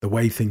the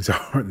way things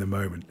are at the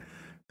moment,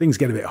 things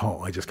get a bit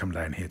hot. I just come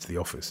down here to the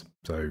office.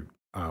 So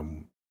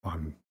I'm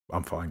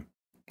fine.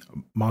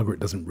 Margaret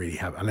doesn't really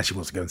have, unless she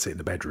wants to go and sit in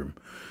the bedroom,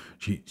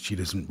 she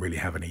doesn't really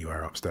have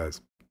anywhere upstairs.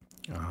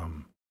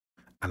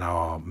 And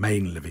our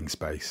main living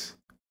space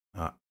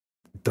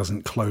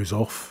doesn't close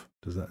off.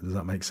 Does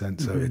that make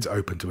sense? So it's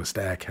open to a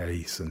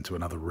staircase and to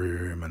another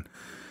room,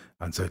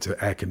 and so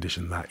to air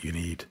condition that you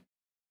need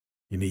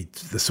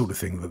the sort of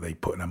thing that they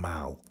put in a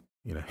mall,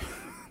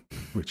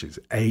 which is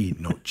A,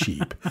 not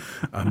cheap,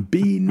 and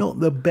B,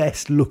 not the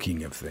best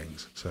looking of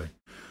things. So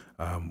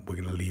we're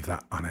going to leave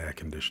that unair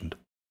conditioned.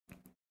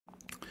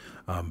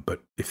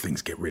 But if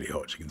things get really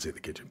hot, you can see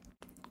the kitchen.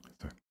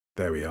 So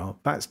there we are.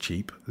 That's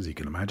cheap, as you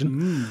can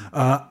imagine.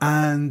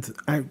 And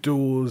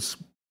outdoors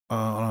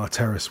on our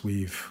terrace,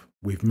 we've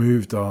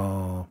moved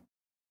our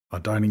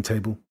dining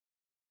table.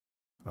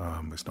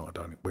 It's not a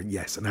dining, but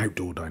yes, an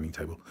outdoor dining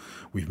table.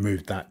 We've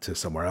moved that to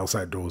somewhere else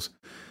outdoors,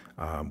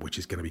 which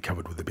is going to be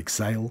covered with a big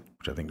sail,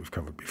 which I think we've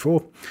covered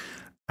before.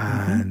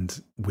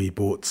 And we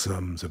bought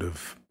some sort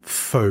of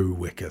faux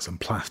wicker, some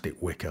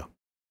plastic wicker,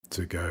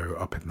 to go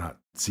up in that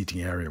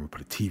seating area. And we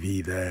put a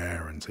TV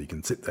there, and so you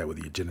can sit there with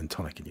your gin and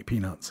tonic and your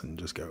peanuts and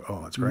just go,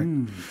 oh, that's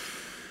great.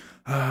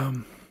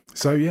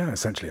 So yeah,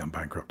 essentially I'm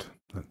bankrupt.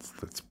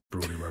 That's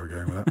broadly where we're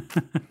going with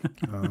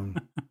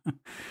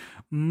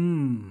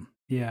that.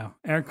 Yeah,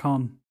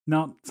 aircon,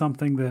 not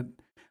something that,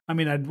 I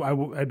mean,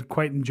 I'd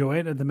quite enjoy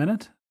it at the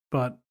minute,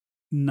 but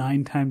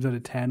 9 times out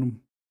of 10,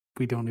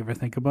 we don't ever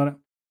think about it.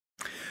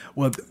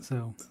 Well,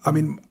 so I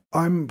mean,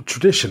 I'm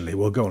traditionally,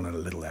 we'll go on a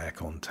little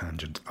aircon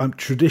tangent. I'm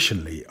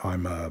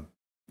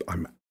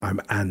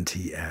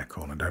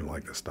anti-aircon. I don't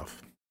like this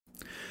stuff.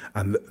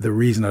 And the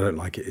reason I don't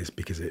like it is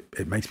because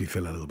it makes me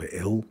feel a little bit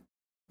ill.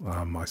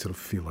 I sort of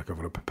feel like I've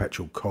got a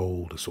perpetual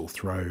cold, a sore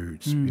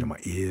throat, my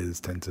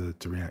ears tend to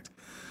react.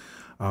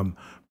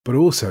 But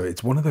also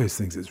it's one of those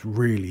things that's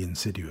really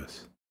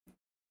insidious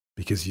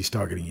because you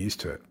start getting used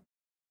to it.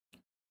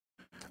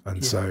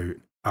 And so,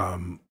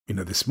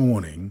 this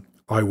morning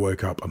I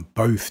woke up and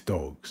both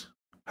dogs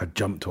had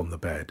jumped on the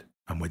bed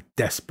and were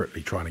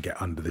desperately trying to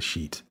get under the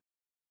sheet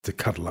to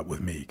cuddle up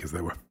with me because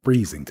they were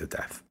freezing to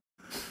death.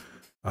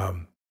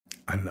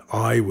 And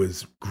I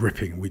was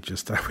gripping. We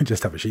just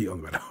have a sheet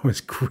on the bed. I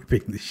was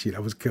gripping the sheet. I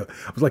was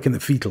like in the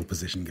fetal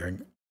position,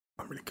 going,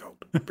 "I'm really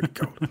cold. I'm really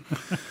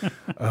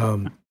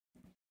cold."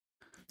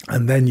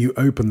 And then you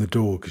open the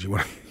door because you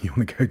want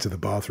to go to the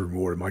bathroom,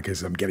 or in my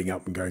case, I'm getting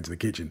up and going to the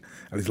kitchen,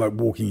 and it's like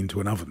walking into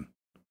an oven.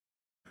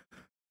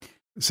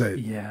 So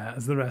yeah,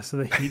 as the rest of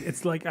the heat,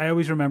 it's like I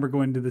always remember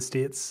going to the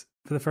States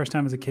for the first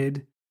time as a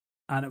kid,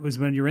 and it was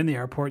when you're in the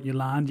airport, you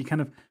land, you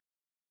kind of,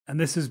 and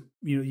this is,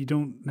 you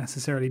don't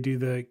necessarily do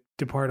the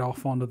depart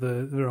off onto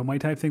the runway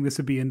type thing. This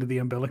would be into the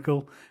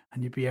umbilical,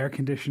 and you'd be air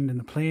conditioned in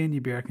the plane,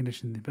 you'd be air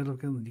conditioned in the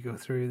umbilical, and you go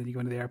through, then you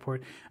go into the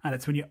airport, and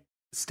it's when you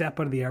step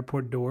out of the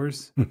airport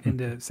doors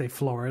into, say,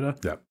 Florida.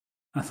 Yeah.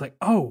 And it's like,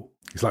 oh.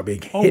 It's like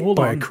being hit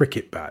by a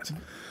cricket bat.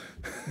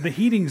 The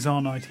heating's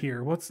on out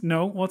here. What's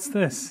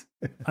this?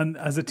 And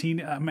as a teen,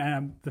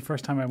 the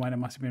first time I went, it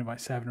must have been about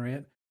 7 or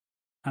 8.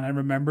 And I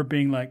remember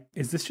being like,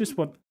 is this just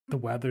what the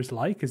weather's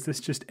like? Is this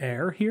just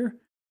air here?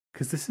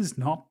 Because this is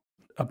not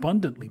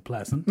abundantly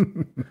pleasant.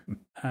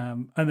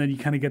 And then you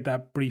kind of get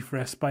that brief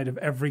respite of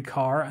every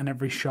car and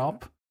every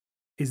shop.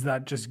 Is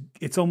that just,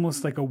 it's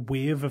almost like a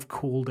wave of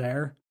cold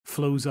air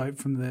flows out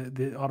from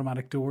the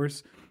automatic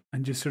doors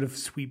and just sort of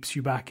sweeps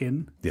you back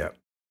in. Yeah,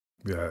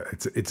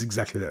 it's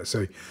exactly that.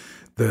 So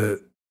the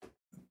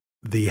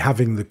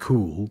having the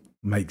cool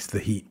makes the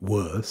heat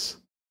worse,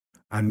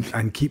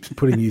 and keeps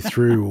putting you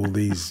through all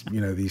these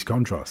these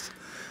contrasts.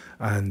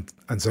 And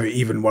so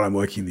even when I'm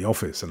working in the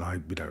office and I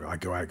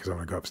go out because I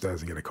want to go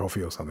upstairs and get a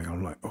coffee or something,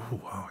 I'm like, oh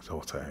wow, it's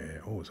hot out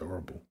here. Oh, it's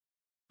horrible.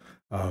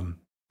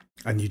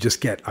 And you just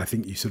get, I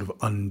think you sort of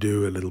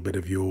undo a little bit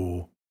of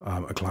your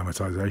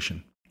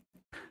acclimatization.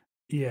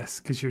 Yes,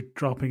 because you're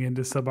dropping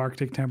into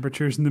subarctic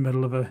temperatures in the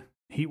middle of a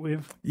heat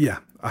wave. Yeah,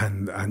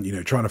 and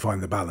trying to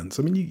find the balance.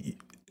 I mean,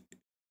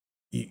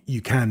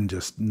 you can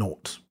just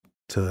not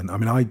turn. I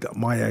mean,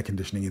 my air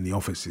conditioning in the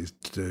office is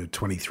to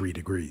 23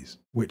 degrees,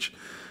 which,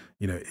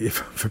 if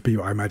for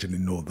people, I imagine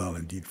in Northern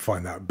Ireland, you'd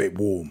find that a bit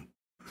warm.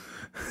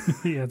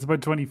 Yeah, it's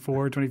about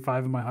 24,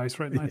 25 in my house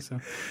right now.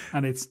 So,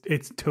 and it's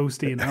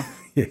toasty enough.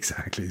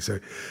 Exactly. So,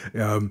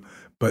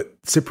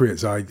 but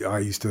Cypriots, I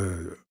used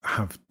to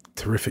have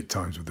terrific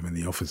times with them in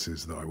the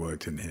offices that I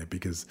worked in here,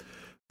 because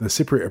the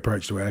Cypriot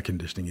approach to air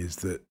conditioning is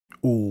that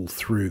all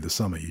through the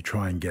summer you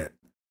try and get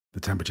the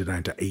temperature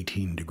down to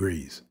 18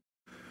 degrees.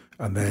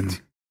 And then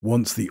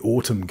once the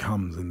autumn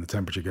comes and the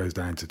temperature goes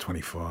down to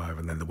 25,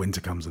 and then the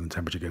winter comes and the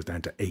temperature goes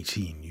down to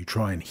 18, you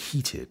try and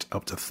heat it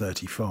up to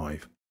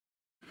 35.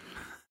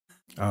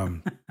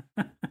 I'm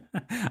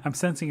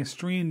sensing a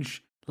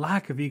strange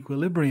lack of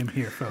equilibrium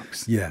here,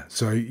 folks. Yeah,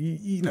 so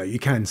you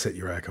can set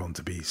your aircon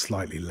to be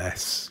slightly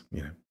less,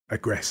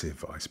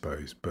 aggressive, I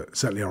suppose, but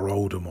certainly our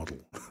older model,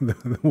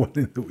 the one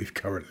that we've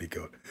currently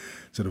got,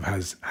 sort of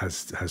has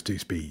 2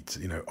 speeds,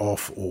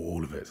 off or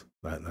all of it.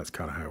 That's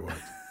kind of how it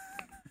works.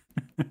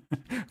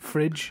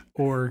 Fridge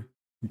or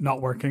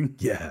not working.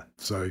 Yeah.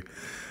 So,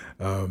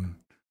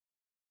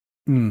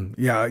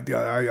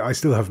 I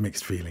still have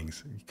mixed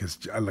feelings because,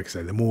 like I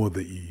say, the more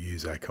that you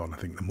use aircon, I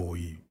think the more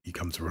you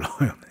come to rely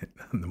on it,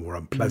 and the more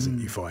unpleasant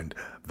you find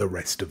the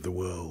rest of the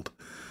world.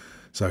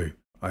 So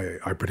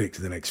I predict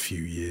in the next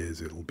few years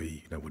it'll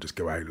be, we'll just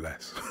go out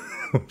less.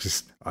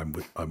 I'm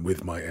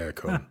with my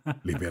aircon.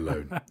 Leave me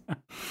alone.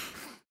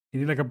 You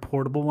need like a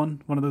portable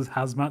one of those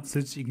hazmat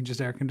suits you can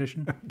just air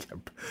condition.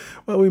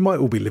 Well, we might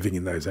all be living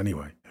in those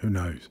anyway. Who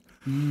knows?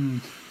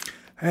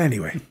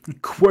 Anyway,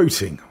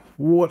 quoting.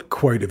 What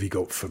quote have you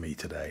got for me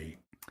today?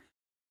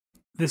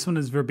 This one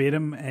is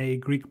verbatim a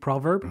Greek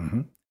proverb.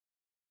 Mm-hmm.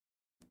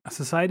 A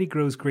society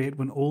grows great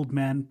when old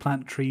men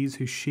plant trees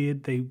whose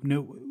shade they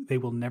know they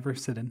will never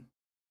sit in.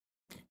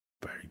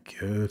 Very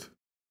good.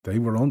 They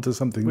were onto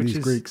something, these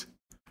Greeks.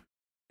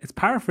 It's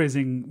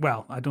paraphrasing.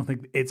 Well, I don't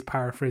think it's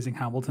paraphrasing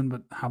Hamilton,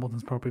 but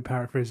Hamilton's probably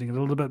paraphrasing it a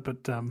little bit.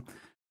 But I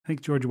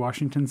think George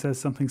Washington says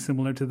something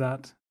similar to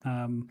that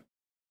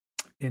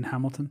in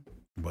Hamilton.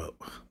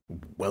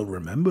 Well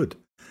remembered.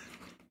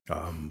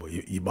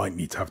 You might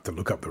need to have to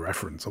look up the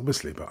reference,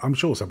 obviously, but I'm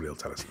sure somebody will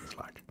tell us in the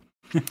Slack.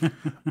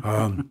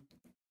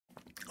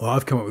 Well,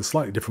 I've come up with a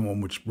slightly different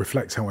one, which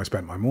reflects how I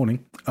spent my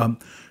morning.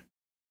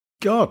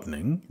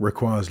 Gardening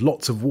requires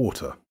lots of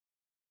water,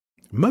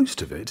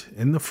 most of it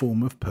in the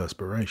form of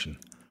perspiration.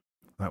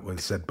 That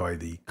was said by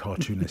the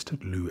cartoonist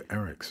Lou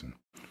Erickson.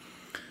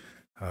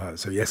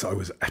 So yes, I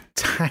was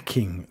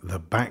attacking the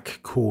back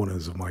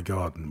corners of my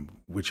garden,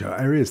 which are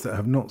areas that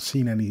have not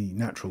seen any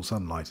natural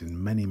sunlight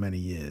in many, many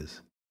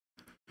years.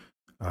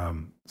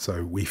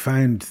 So we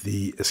found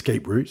the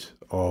escape route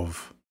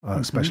of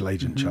Special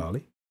Agent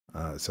Charlie.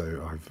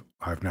 So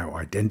I've now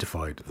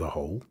identified the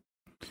hole.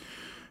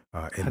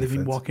 Had he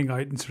been walking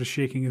out and sort of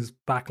shaking his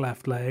back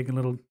left leg, and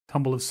a little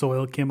tumble of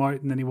soil came out,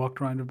 and then he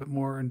walked around a bit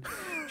more and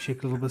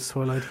shake a little bit of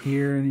soil out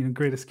here, and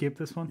great escape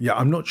this one. Yeah,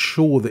 I'm not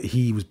sure that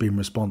he was being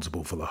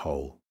responsible for the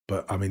hole.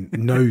 But I mean,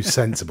 no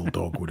sensible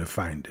dog would have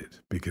found it,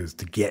 because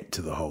to get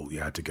to the hole, you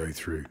had to go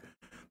through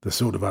the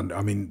sort of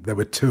I mean, there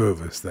were two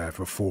of us there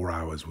for 4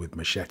 hours with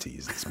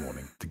machetes this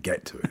morning to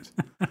get to it.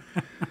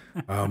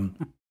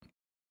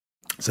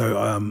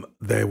 So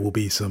there will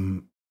be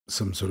some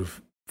sort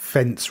of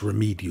fence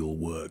remedial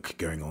work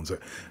going on. So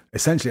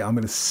essentially, I'm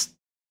going to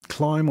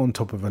climb on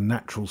top of a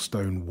natural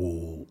stone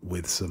wall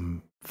with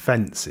some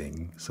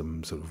fencing,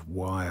 some sort of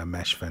wire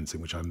mesh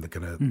fencing, which I'm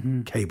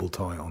going to cable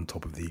tie on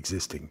top of the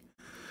existing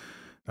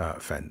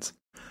fence.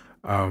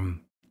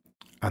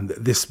 And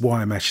this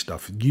wire mesh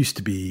stuff used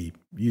to be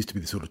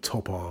the sort of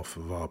top half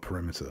of our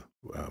perimeter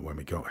when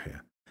we got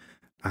here.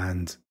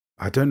 And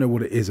I don't know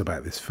what it is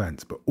about this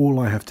fence, but all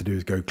I have to do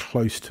is go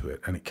close to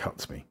it and it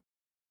cuts me.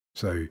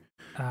 So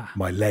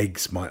my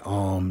legs, my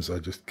arms are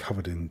just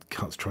covered in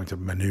cuts trying to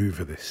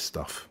maneuver this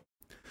stuff.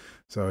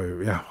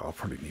 So yeah, I'll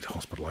probably need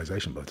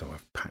hospitalization by the time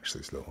I've patched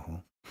this little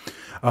hole.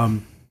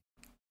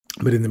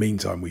 But in the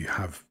meantime, we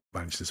have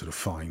managed to sort of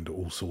find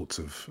all sorts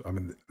of, I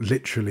mean,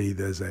 literally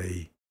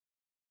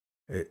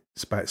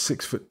it's about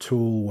 6 foot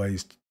tall,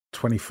 weighs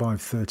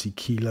 25, 30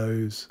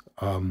 kilos.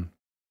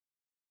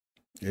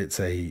 It's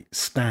a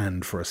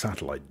stand for a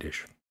satellite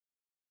dish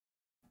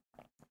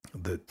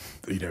that,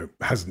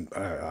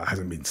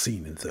 hasn't been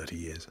seen in 30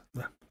 years.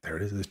 There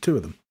it is. There's two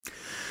of them.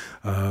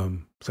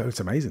 So it's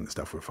amazing the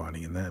stuff we're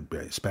finding in there.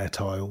 Spare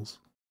tiles.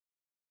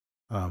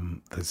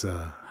 There's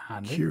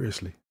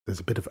curiously, there's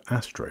a bit of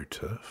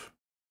AstroTurf.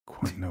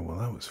 Quite know what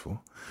that was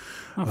for.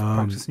 Oh, for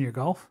practicing your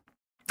golf.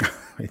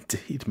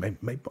 Indeed, maybe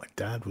my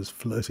dad was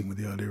flirting with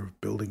the idea of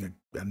building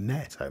a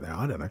net out there.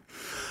 I don't know.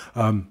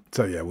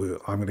 So yeah,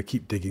 I'm going to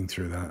keep digging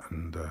through that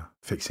and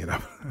fixing it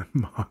up. And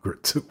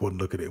Margaret took one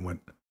look at it and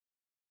went,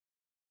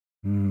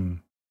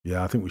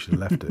 yeah, I think we should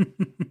have left it.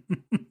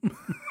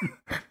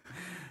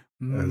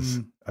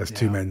 As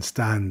two men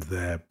stand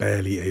there,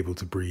 barely able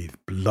to breathe,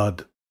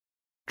 blood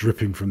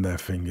dripping from their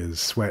fingers,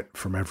 sweat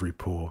from every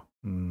pore.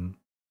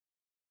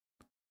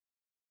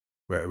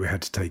 We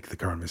had to take the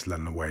current Miss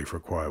Lennon away for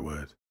a quiet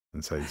word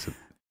and say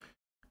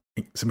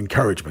some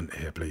encouragement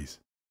here, please,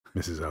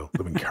 Mrs. L.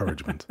 Some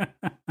encouragement.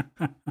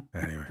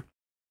 Anyway,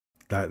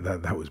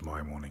 that was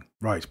my morning.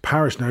 Right,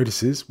 parish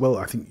notices. Well,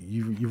 I think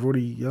you've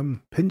already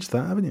pinched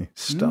that, haven't you?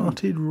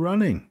 Started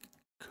running.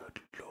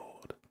 Good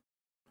Lord.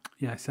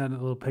 Yeah, I sent a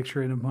little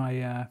picture in of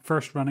my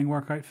first running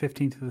workout,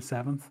 15th to the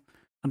 7th.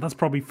 And that's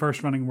probably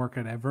first running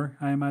workout ever,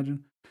 I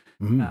imagine.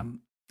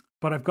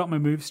 But I've got my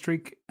move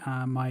streak.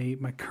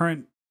 My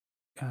current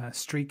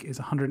streak is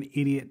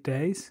 188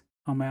 days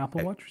on my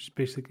Apple Watch, which is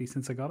basically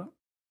since I got it.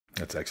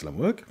 That's excellent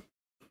work.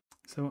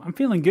 So I'm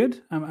feeling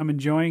good. I'm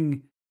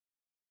enjoying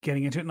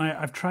getting into it. And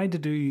I've tried to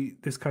do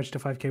this Couch to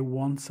 5K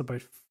once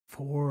about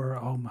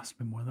must have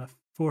been more than that,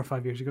 4 or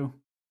 5 years ago,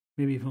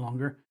 maybe even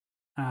longer,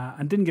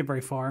 and didn't get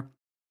very far.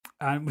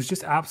 And was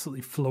just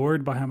absolutely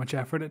floored by how much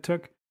effort it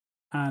took.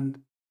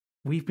 And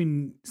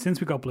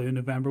since we got Blue in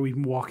November, we've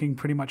been walking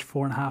pretty much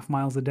 4.5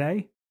 miles a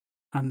day.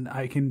 And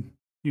I can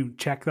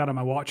check that on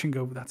my watch and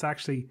go, that's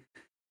actually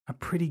a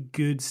pretty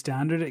good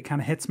standard. It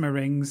kind of hits my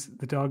rings.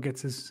 The dog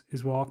gets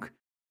his walk,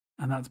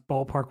 and that's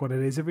ballpark what it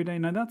is every day.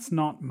 Now, that's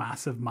not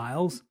massive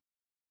miles,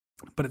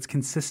 but it's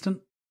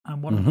consistent.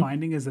 And what I'm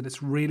finding is that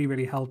it's really,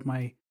 really helped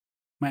my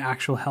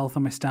actual health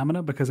and my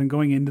stamina, because I'm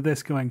going into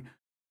this going,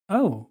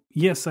 oh,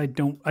 yes, I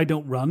don't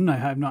run.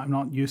 I'm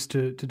not used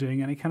to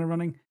doing any kind of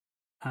running.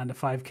 And a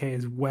 5K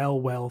is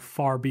well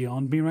far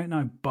beyond me right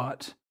now.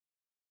 But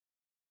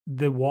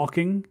the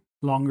walking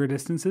longer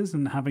distances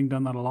and having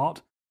done that a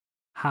lot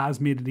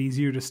has made it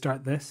easier to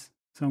start this.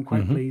 So I'm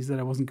quite pleased that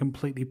I wasn't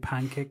completely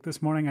pancaked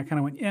this morning. I kind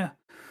of went, yeah,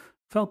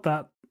 felt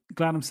that.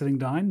 Glad I'm sitting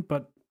down,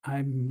 but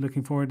I'm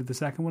looking forward to the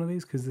second one of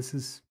these because this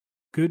is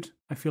good.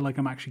 I feel like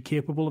I'm actually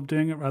capable of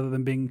doing it rather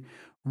than being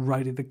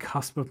right at the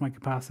cusp of my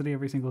capacity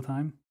every single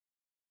time.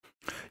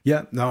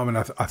 Yeah, no, I mean,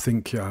 I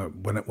think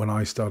when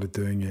I started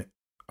doing it,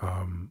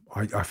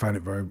 I found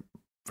it very,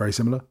 very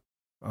similar.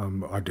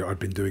 I'd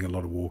been doing a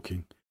lot of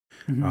walking.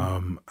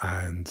 And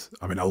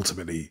I mean,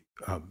 ultimately,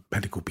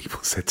 medical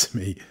people said to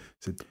me,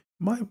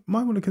 might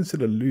want to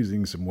consider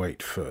losing some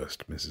weight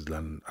first, Mrs.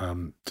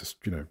 Lennon. Just,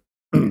 I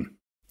don't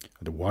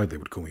know why they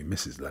would call me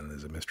Mrs. Lennon,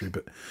 is a mystery,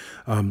 but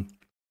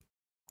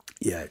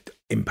yeah,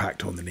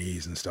 impact on the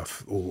knees and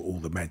stuff. All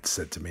the meds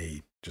said to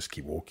me, just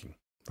keep walking.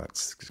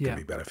 That's going to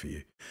be better for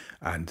you.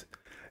 And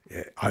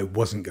yeah, I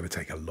wasn't going to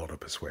take a lot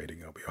of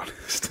persuading, I'll be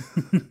honest.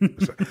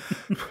 So,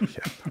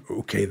 yeah,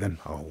 okay, then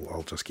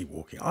I'll just keep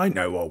walking. I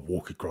know I'll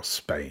walk across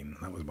Spain.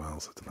 That was my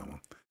answer to that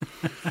one.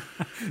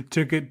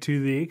 Took it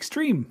to the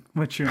extreme,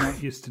 which you're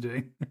not used to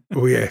doing.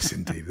 Oh yes,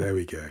 indeed. There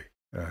we go.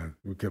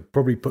 We could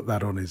probably put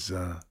that on his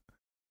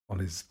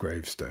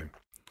gravestone.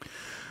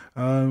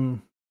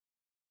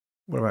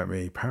 What about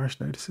me? Parish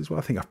notices? Well,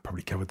 I think I've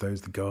probably covered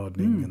those, the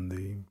gardening and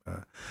the...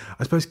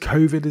 I suppose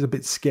COVID is a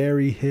bit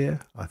scary here.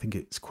 I think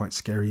it's quite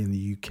scary in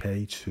the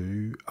UK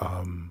too.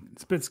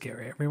 It's a bit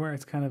scary everywhere.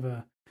 It's kind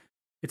of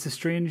it's a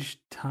strange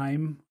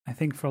time, I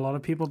think, for a lot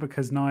of people,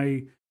 because now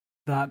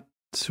that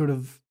sort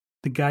of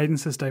the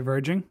guidance is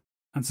diverging.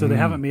 And so they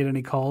haven't made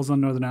any calls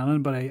on Northern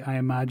Ireland, but I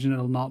imagine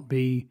it'll not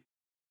be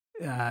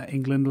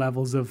England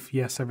levels of,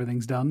 yes,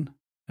 everything's done.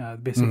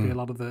 Basically, a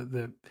lot of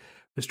the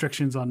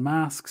restrictions on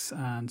masks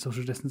and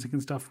social distancing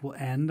and stuff will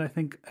end, I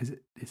think. Is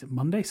it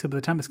Monday? So by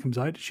the time this comes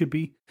out, it should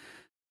be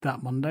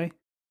that Monday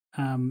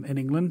in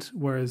England.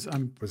 Whereas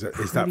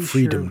is that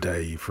Freedom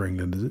Day for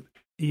England, is it?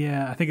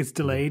 Yeah, I think it's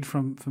delayed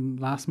from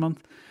last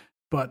month.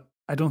 But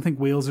I don't think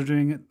Wales are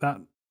doing it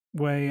that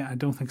way. I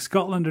don't think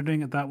Scotland are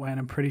doing it that way. And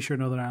I'm pretty sure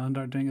Northern Ireland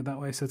aren't doing it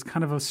that way. So it's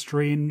kind of a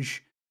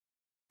strange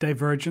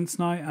divergence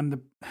now.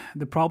 And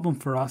the problem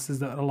for us is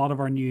that a lot of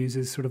our news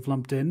is sort of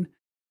lumped in.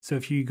 So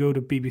if you go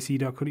to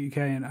bbc.co.uk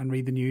and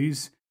read the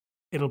news,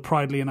 it'll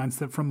proudly announce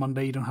that from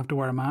Monday you don't have to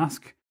wear a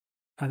mask.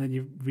 And then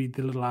you read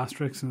the little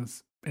asterisk and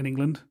it's in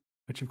England,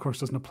 which of course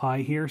doesn't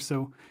apply here.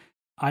 So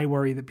I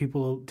worry that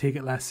people will take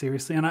it less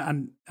seriously.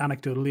 And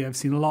anecdotally, I've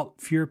seen a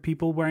lot fewer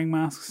people wearing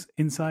masks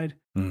inside.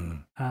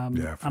 And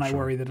I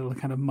worry that it'll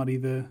kind of muddy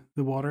the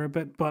water a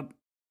bit. But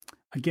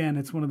again,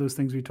 it's one of those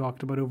things we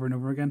talked about over and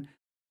over again.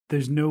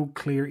 There's no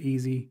clear,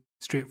 easy,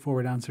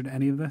 straightforward answer to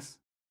any of this.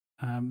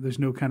 There's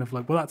no kind of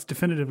like, well, that's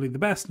definitively the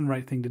best and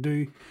right thing to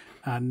do,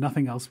 and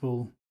nothing else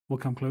will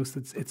come close.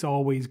 It's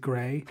always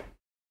grey,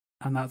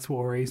 and that's what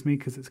worries me,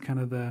 because it's kind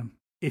of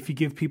if you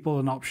give people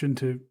an option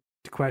to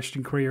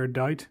question, query, or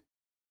doubt,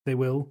 they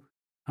will,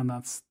 and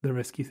that's the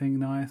risky thing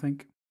now, I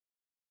think.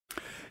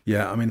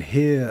 Yeah, I mean,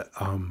 here,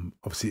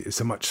 obviously,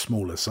 it's a much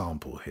smaller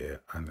sample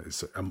here, and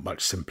it's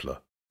much simpler.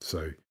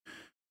 So,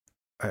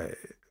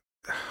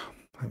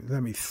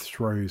 let me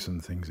throw some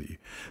things at you.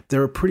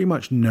 There are pretty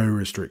much no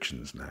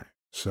restrictions now.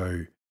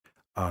 So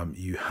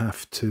you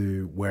have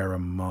to wear a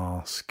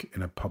mask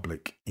in a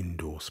public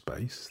indoor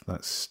space.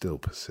 That still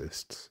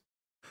persists.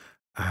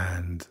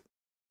 And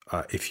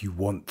if you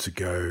want to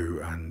go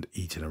and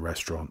eat in a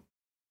restaurant,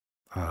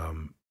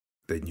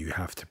 then you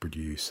have to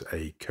produce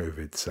a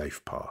COVID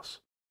safe pass,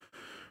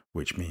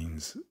 which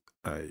means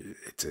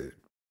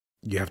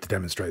you have to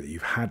demonstrate that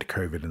you've had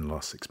COVID in the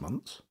last 6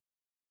 months,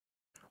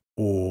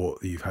 or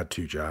you've had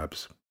 2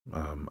 jabs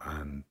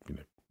and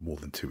more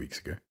than 2 weeks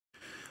ago,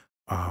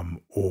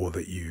 or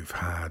that you've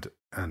had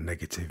a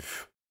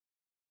negative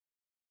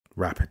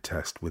rapid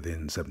test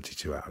within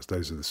 72 hours.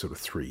 Those are the sort of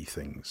 3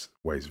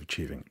 ways of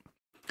achieving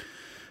it.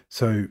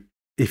 So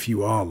if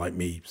you are, like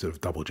me, sort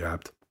of double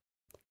jabbed,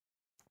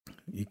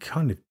 you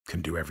kind of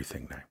can do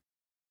everything now.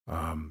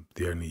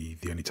 The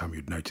only time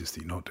you'd notice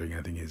that you're not doing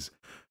anything is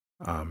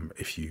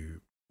if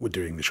you were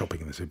doing the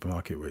shopping in the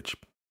supermarket, which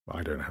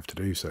I don't have to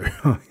do, so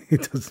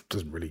it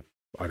doesn't really,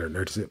 I don't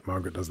notice it.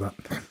 Margaret does that.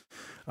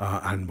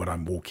 And when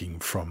I'm walking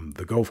from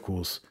the golf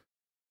course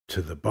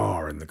to the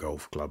bar in the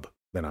golf club,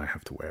 then I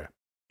have to wear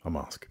a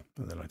mask,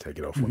 and then I take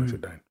it off when I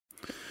sit down.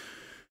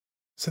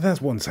 So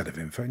that's one set of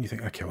info, and you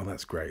think, okay, well,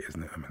 that's great,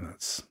 isn't it? I mean,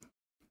 that's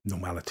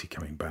normality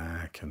coming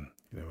back, and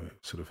we're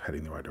sort of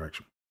heading the right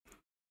direction.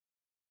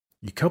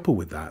 You couple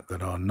with that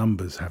our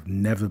numbers have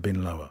never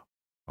been lower.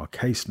 Our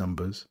case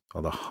numbers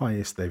are the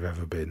highest they've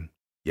ever been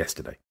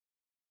yesterday.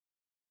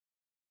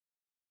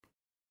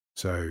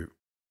 So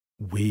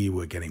we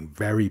were getting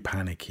very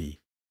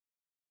panicky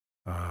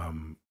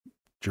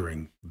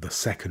during the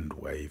second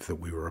wave that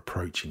we were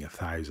approaching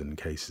 1,000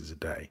 cases a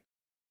day,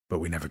 but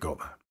we never got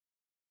that.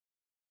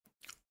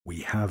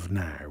 We have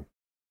now.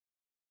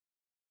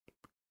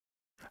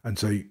 And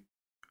so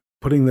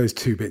putting those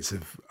 2 bits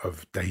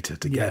of data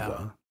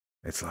together,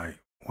 it's like,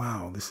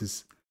 wow, this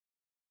is,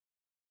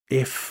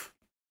 if,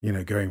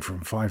 going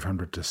from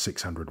 500 to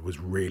 600 was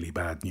really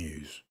bad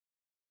news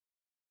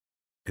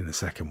in the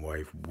second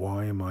wave,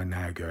 why am I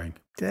now going,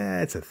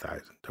 it's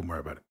 1,000, don't worry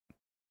about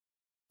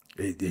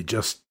it.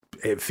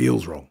 It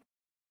feels wrong.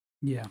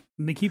 Yeah.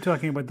 And they keep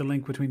talking about the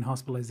link between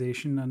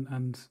hospitalization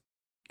and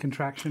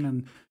contraction.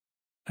 And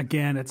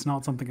again, it's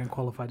not something I'm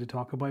qualified to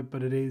talk about,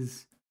 but it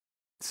is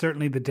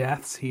certainly the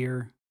deaths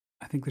here.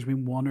 I think there's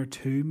been 1 or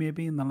 2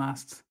 maybe in the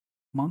last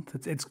month.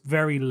 It's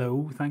very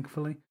low,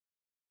 thankfully.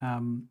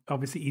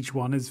 Obviously, each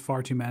one is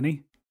far too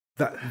many.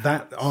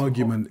 That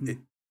argument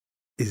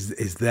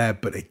is there,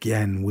 but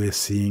again, we're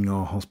seeing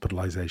our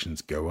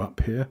hospitalizations go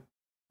up here.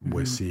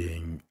 We're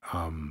seeing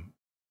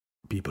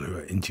people who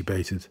are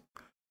intubated,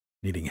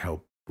 needing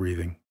help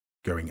breathing,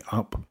 going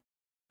up.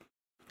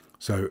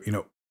 So,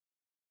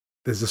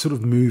 there's a sort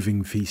of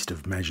moving feast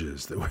of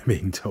measures that we're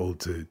being told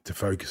to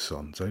focus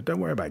on. So don't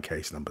worry about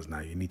case numbers now.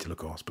 You need to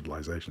look at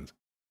hospitalizations.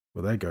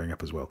 Well, they're going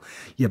up as well.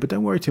 Yeah, but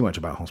don't worry too much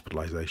about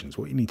hospitalizations.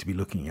 What you need to be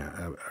looking at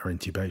are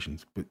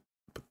intubations, but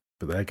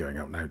they're going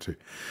up now too.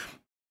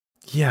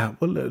 Yeah,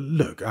 well,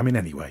 look, I mean,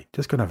 anyway,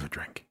 just go and have a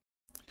drink.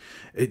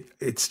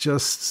 It's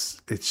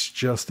just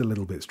a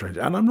little bit strange.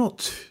 And I'm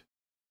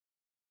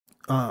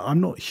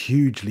not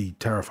hugely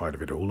terrified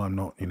of it all. I'm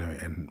not,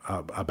 in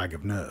a bag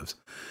of nerves.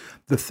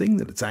 The thing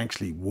that it's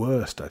actually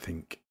worst, I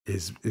think,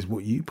 is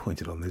what you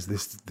pointed on. There's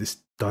this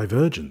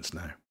divergence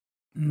now.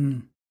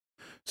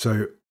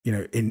 So,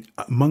 in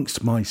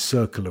amongst my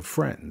circle of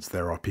friends,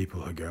 there are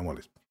people who are going, well,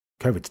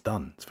 COVID's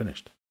done, it's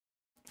finished.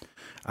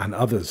 And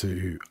others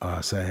who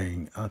are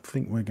saying, I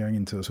think we're going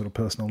into a sort of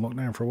personal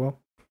lockdown for a while.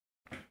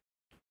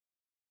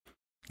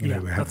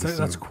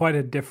 That's quite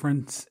a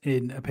difference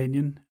in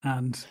opinion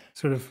and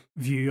sort of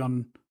view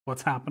on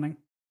what's happening.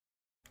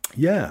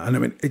 Yeah, and I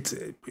mean, it's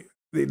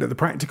the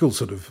practical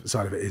sort of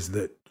side of it is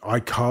that I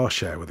car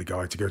share with a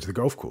guy to go to the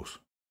golf course,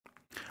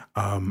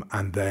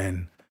 and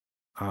then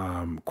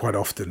quite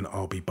often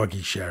I'll be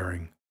buggy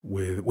sharing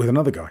with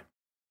another guy.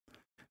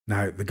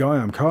 Now, the guy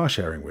I'm car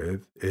sharing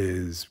with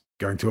is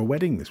going to a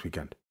wedding this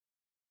weekend,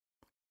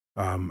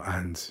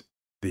 and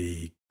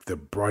the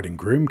bride and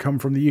groom come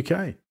from the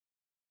UK.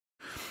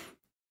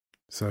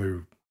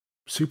 So,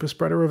 super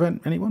spreader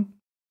event, anyone?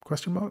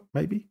 Question mark?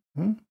 Maybe?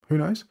 Who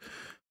knows?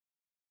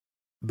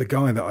 The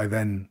guy that I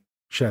then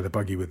share the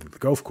buggy with at the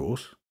golf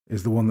course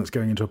is the one that's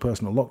going into a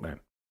personal lockdown.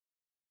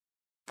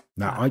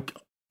 Now,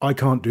 I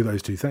can't do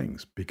those two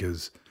things,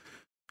 because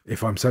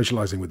if I'm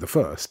socializing with the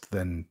first,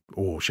 then,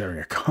 or sharing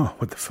a car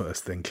with the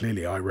first, then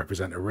clearly I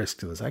represent a risk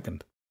to the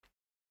second.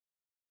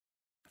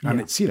 And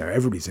it's,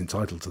 everybody's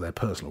entitled to their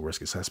personal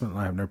risk assessment,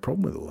 and I have no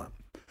problem with all that.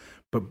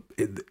 But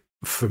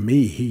for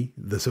me,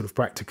 the sort of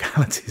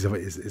practicalities of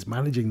it is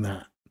managing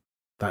that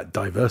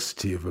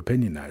diversity of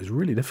opinion now is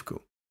really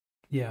difficult.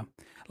 Yeah.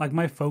 Like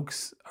my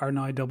folks are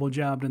now double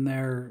jabbed, and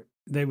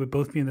they would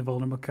both be in the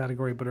vulnerable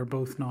category, but are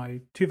both now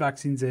 2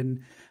 vaccines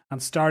in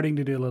and starting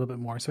to do a little bit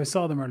more. So I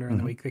saw them earlier in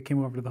the week. They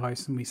came over to the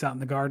house and we sat in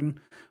the garden,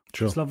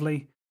 which was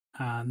lovely.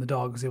 And the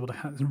dog was able to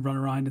run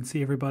around and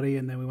see everybody.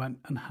 And then we went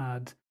and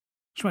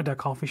went to a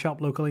coffee shop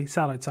locally,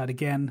 sat outside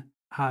again,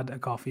 had a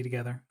coffee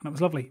together. And it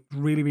was lovely.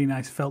 Really, really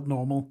nice. Felt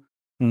normal.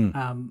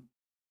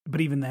 But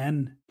even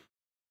then,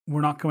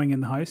 we're not going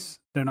in the house.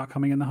 They're not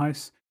coming in the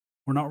house.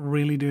 We're not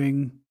really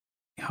doing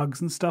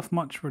hugs and stuff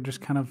much. We're just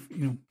kind of,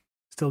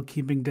 still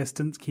keeping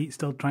distance,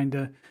 still trying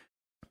to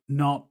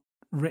not,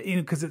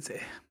 because it's,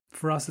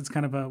 for us, it's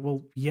kind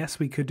of yes,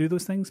 we could do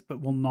those things, but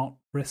we'll not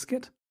risk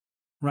it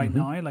right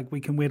now. Like,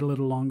 we can wait a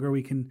little longer.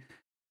 We can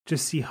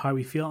just see how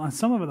we feel. And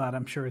some of that,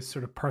 I'm sure, is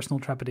sort of personal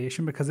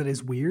trepidation, because it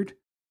is weird.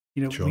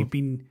 We've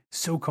been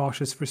so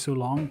cautious for so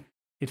long.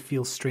 It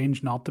feels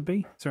strange not to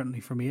be. Certainly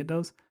for me, it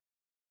does.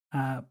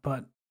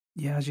 But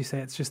yeah, as you say,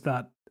 it's just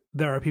that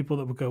there are people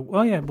that would go,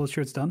 well, yeah, well,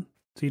 sure, it's done.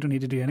 So you don't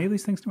need to do any of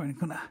these things. We're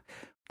going to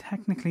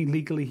technically,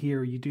 legally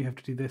here, you do have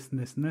to do this and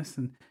this and this.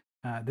 And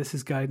this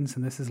is guidance,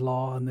 and this is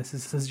law, and this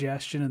is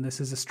suggestion, and this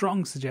is a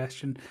strong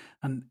suggestion.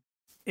 And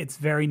it's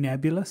very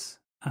nebulous.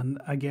 And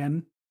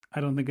again,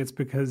 I don't think it's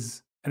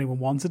because anyone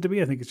wants it to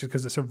be. I think it's just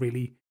because it's a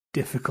really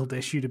difficult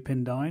issue to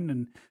pin down,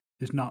 and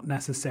there's not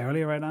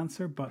necessarily a right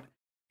answer, but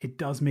it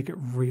does make it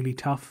really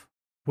tough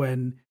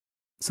when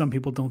some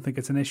people don't think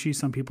it's an issue.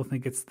 Some people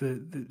think it's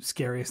the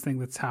scariest thing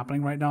that's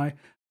happening right now,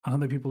 and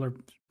other people are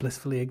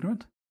blissfully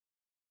ignorant.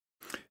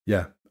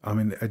 Yeah, I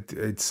mean,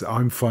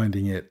 I'm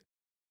finding it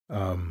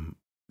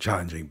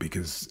challenging,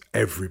 because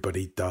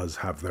everybody does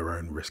have their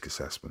own risk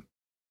assessment,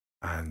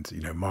 and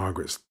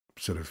Margaret's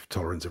sort of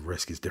tolerance of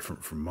risk is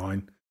different from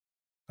mine,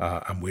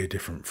 and we're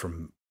different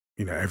from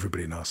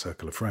everybody in our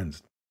circle of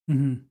friends.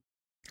 And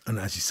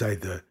as you say,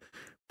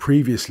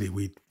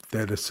 previously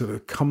a sort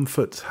of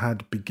comfort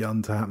had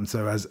begun to happen.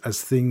 So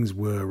as things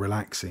were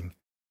relaxing,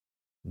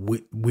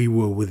 we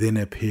were within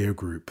a peer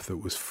group that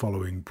was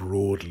following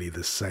broadly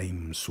the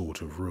same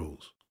sort of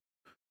rules.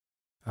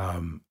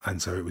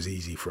 And so it was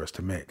easy for us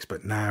to mix.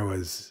 But now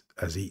as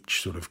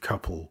each sort of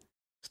couple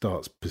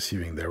starts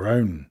pursuing their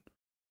own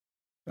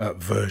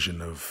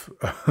version of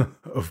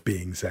of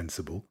being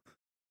sensible,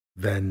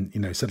 then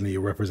suddenly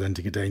you're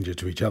representing a danger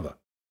to each other.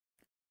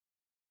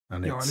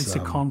 And or at least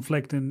a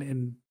conflict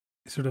in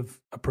sort of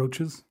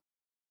approaches.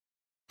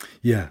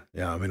 Yeah.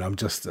 I mean, I'm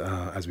just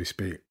as we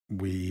speak,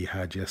 we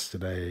had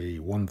today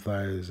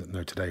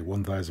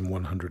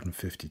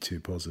 1,152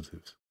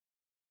 positives.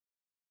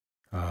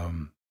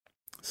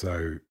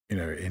 So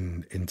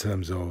in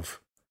terms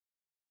of,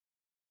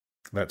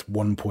 that's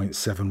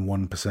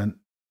 1.71%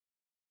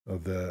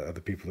 of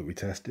the people that we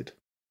tested.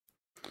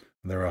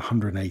 There are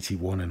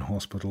 181 in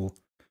hospital,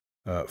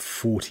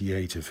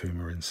 48 of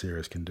whom are in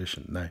serious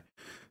condition. Now,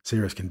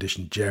 serious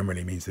condition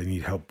generally means they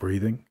need help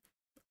breathing.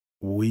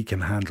 We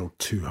can handle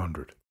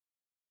 200.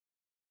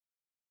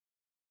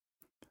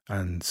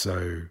 And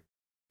so,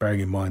 bearing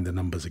in mind the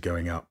numbers are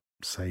going up,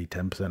 say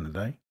 10% a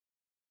day,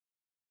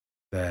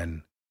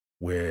 then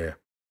we're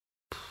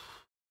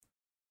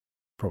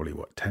probably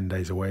 10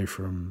 days away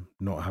from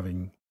not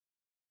having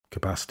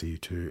capacity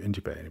to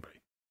intubate anybody.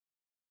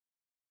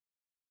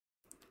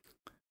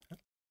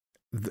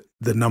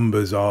 The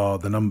numbers are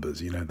the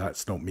numbers,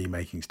 that's not me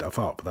making stuff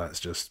up.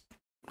 That's just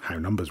how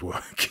numbers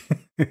work.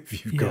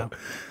 If you've got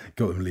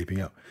them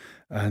leaping up.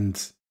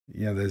 And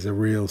there's a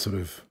real sort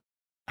of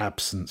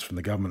absence from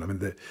the government. I mean,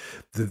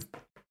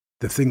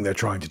 the thing they're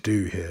trying to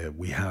do here,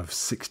 we have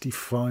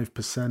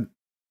 65%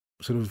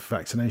 sort of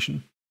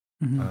vaccination.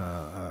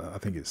 I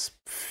think it's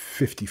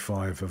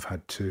 55 have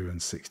had 2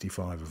 and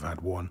 65 have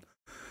had 1.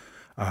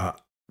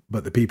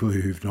 But the people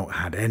who've not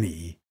had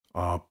any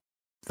are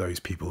those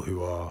people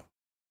who are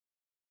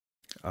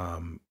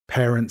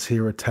parents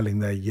here are telling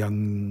their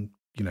young,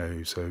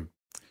 so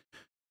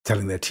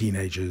telling their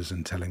teenagers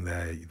and telling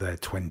their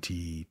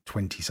 20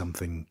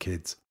 something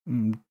kids,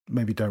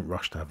 maybe don't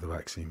rush to have the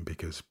vaccine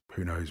because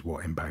who knows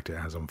what impact it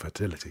has on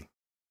fertility.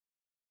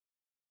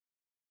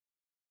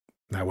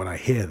 Now, when I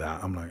hear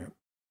that, I'm like,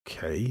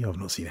 okay, I've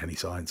not seen any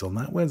science on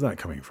that. Where's that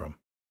coming from?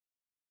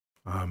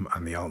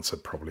 And the answer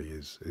probably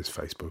is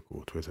Facebook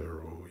or Twitter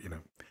or,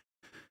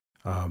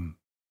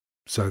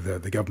 so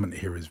the government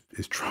here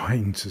is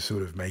trying to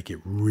sort of make it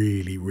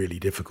really, really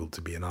difficult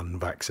to be an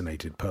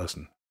unvaccinated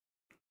person.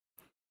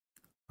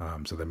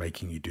 So they're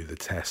making you do the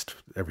test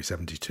every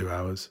 72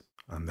 hours,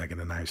 and they're going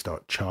to now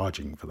start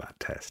charging for that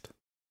test.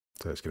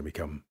 So it's going to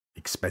become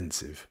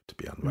expensive to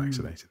be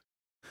unvaccinated.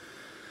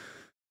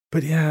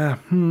 But yeah,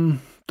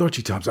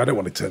 dodgy times. I don't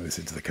want to turn this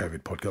into the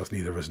COVID podcast.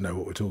 Neither of us know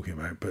what we're talking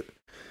about. But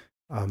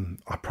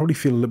I probably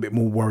feel a little bit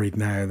more worried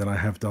now than I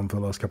have done for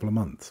the last couple of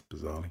months,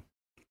 bizarrely.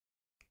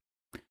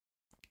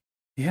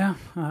 Yeah,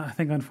 I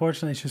think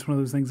unfortunately it's just one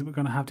of those things that we're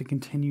going to have to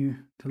continue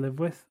to live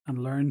with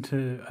and learn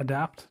to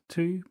adapt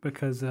to,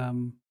 because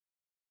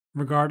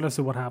regardless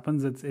of what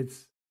happens,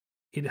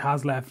 it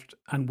has left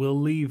and will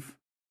leave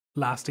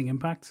lasting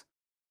impacts.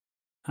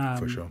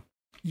 For sure.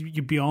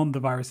 You beyond the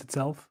virus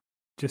itself,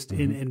 just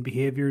in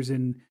behaviors,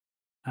 in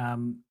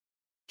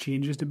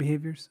changes to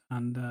behaviors,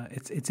 and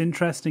it's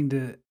interesting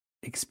to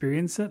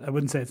experience it. I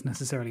wouldn't say it's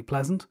necessarily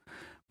pleasant,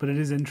 but it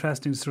is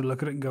interesting to sort of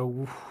look at it and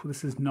go,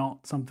 this is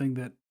not something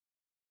that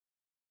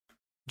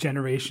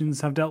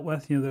generations have dealt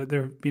with.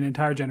 There have been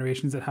entire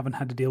generations that haven't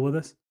had to deal with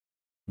this.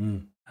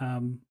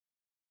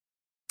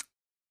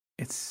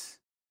 It's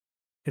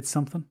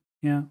something.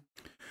 Yeah,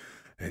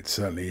 it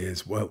certainly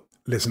is. Well,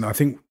 listen, I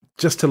think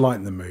just to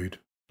lighten the mood,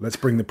 let's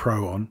bring the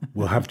pro on.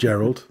 We'll have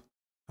Gerald.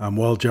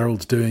 While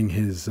Gerald's doing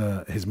his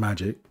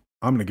magic,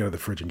 I'm going to go to the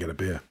fridge and get a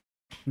beer.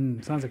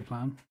 Sounds like a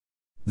plan.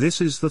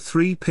 This is the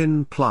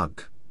 3-pin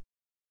plug.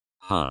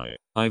 Hi,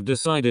 I've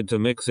decided to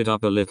mix it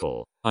up a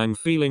little. I'm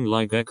feeling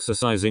like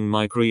exercising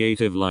my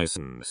creative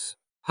license.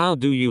 How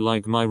do you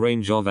like my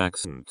range of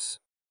accents?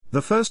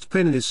 The first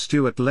pin is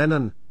Stuart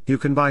Lennon. You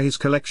can buy his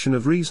collection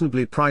of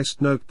reasonably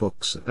priced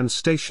notebooks and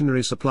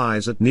stationery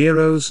supplies at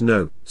Nero's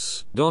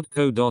Notes.co.uk.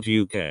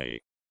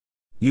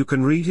 You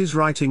can read his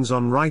writings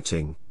on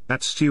writing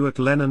at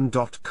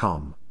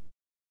stuartlennon.com.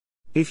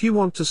 If you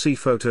want to see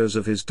photos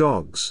of his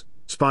dogs,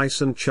 Spice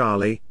and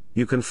Charlie,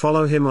 you can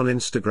follow him on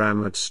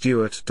Instagram at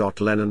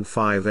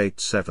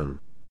stuart.lennon587.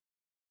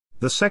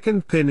 The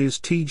second pin is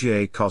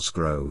TJ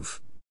Cosgrove.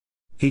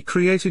 He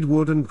created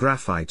Wood and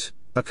Graphite,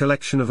 a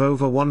collection of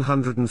over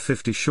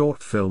 150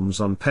 short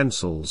films on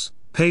pencils,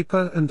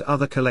 paper and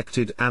other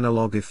collected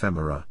analog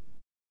ephemera.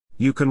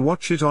 You can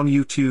watch it on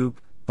YouTube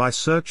by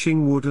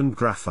searching Wood and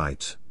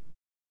Graphite.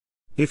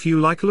 If you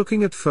like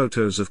looking at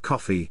photos of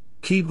coffee,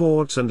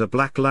 keyboards and a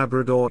black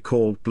Labrador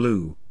called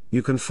Blue,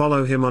 you can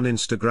follow him on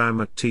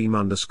Instagram at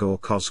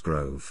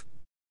team_Cosgrove.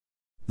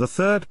 The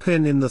third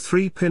pin in the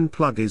 3-pin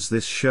plug is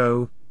this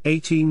show,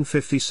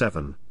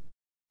 1857.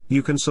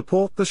 You can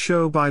support the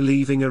show by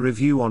leaving a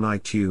review on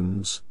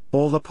iTunes,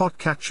 or the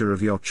podcatcher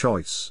of your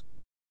choice,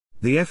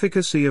 the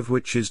efficacy of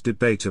which is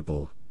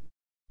debatable,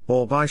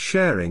 or by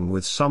sharing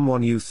with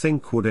someone you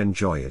think would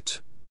enjoy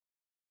it.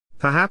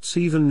 Perhaps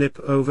even nip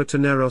over to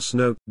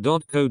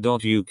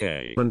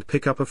nerosnote.co.uk and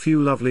pick up a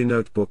few lovely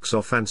notebooks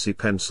or fancy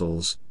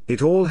pencils.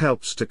 It all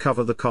helps to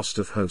cover the cost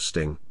of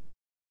hosting.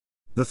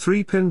 The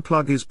 3-pin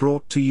plug is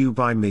brought to you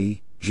by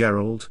me,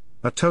 Gerald,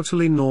 a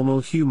totally normal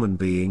human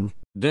being.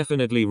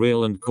 Definitely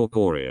real and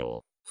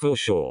corporeal, for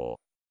sure.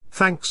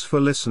 Thanks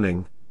for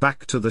listening.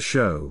 Back to the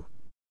show.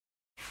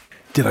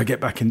 Did I get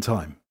back in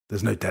time?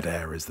 There's no dead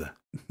air, is there?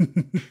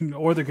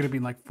 Or there could have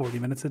been like 40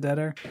 minutes of dead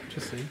air.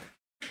 Just see.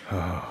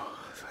 Oh,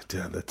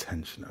 the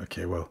tension.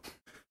 Okay, well,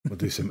 we'll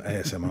do some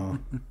ASMR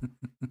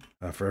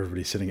for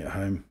everybody sitting at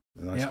home.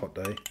 A nice hot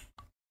day.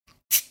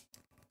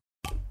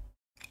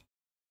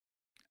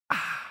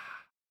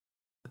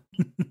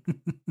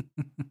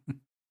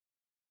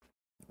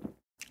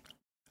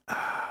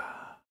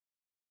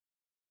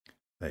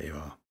 There you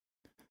are.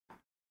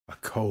 A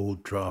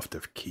cold draft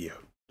of Keo.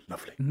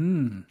 Lovely.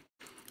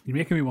 You're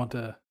making me want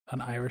an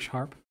Irish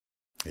harp.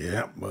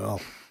 Yeah, well,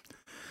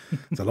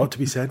 there's a lot to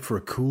be said for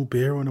a cool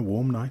beer on a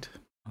warm night.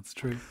 That's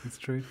true. That's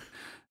true.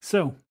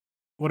 So,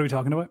 what are we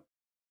talking about?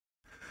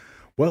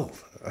 Well,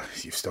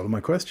 you've stolen my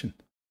question.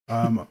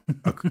 I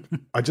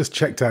just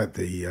checked out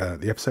the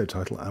episode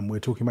title, and we're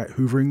talking about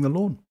hoovering the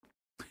lawn.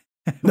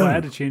 No, I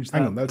had to change that.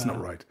 Hang on, that's not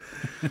right.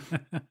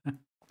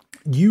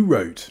 You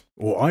wrote,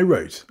 or I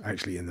wrote,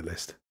 actually, in the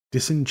list,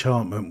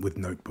 disenchantment with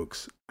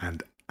notebooks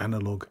and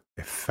analog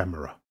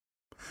ephemera.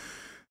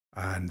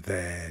 And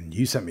then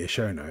you sent me a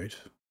show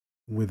note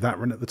with that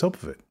written at the top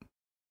of it.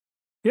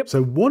 Yep.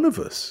 So one of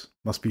us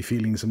must be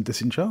feeling some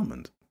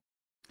disenchantment.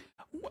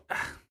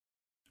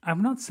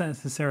 I'm not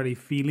necessarily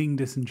feeling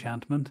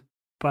disenchantment,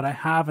 but I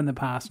have in the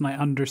past, and I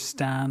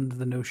understand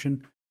the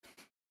notion.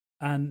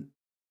 And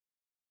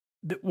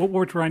what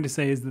we're trying to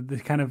say is that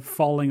the kind of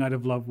falling out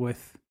of love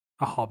with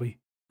a hobby.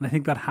 And I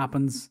think that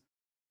happens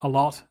a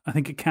lot. I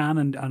think it can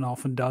and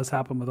often does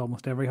happen with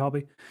almost every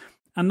hobby.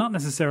 And not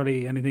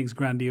necessarily anything's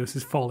grandiose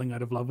as falling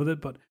out of love with it,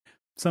 but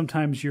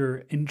sometimes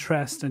your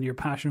interest and your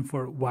passion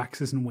for it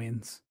waxes and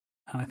wanes.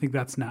 And I think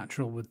that's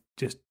natural with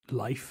just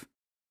life.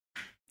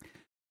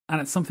 And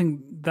it's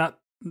something that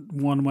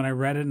one, when I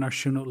read it in our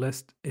show note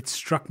list, it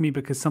struck me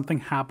because something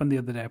happened the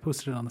other day. I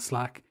posted it on the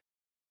Slack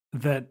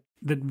that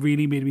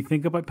really made me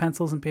think about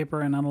pencils and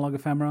paper and analog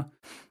ephemera.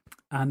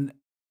 And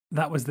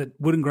that was that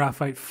Wood and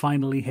Graphite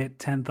finally hit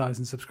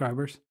 10,000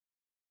 subscribers.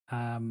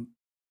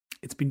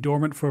 It's been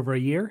dormant for over a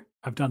year.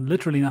 I've done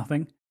literally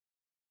nothing.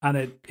 And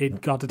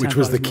it got to 10,000. Which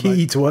was the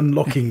key to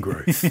unlocking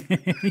growth.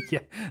 Yeah,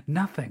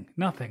 nothing.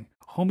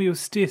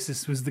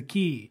 Homeostasis was the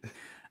key.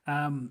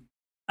 And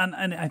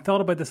I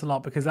thought about this a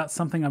lot because that's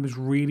something I was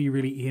really,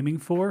 really aiming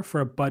for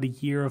about a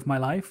year of my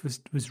life,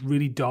 was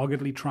really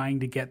doggedly trying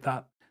to get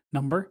that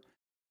number.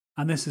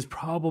 And this is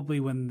probably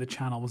when the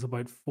channel was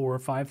about 4,000 or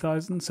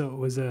 5,000. So it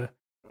was a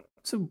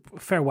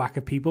fair whack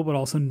of people, but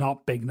also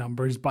not big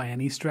numbers by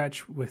any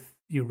stretch with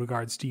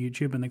regards to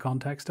YouTube and the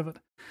context of it.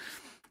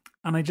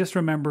 And I just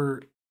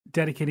remember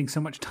dedicating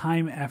so much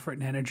time, effort,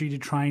 and energy to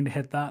trying to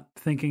hit that,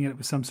 thinking it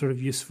was some sort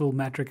of useful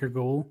metric or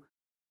goal.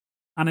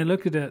 And I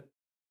looked at it,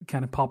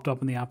 kind of popped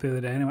up in the app the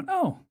other day, and I went,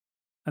 oh,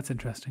 that's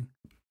interesting.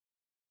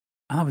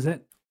 And that was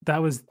it.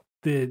 That was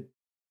the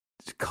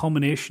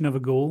culmination of a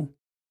goal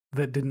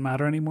that didn't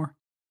matter anymore,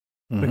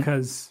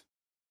 because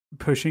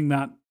pushing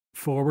that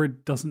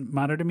forward doesn't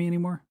matter to me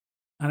anymore.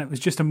 And it was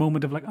just a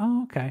moment of like,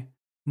 oh, okay,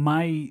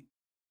 my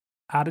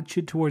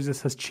attitude towards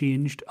this has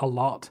changed a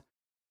lot.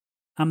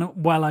 And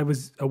while I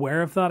was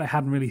aware of that, I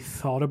hadn't really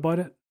thought about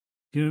it.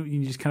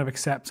 You just kind of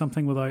accept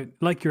something without,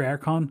 like your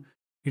aircon,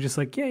 you're just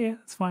like, yeah,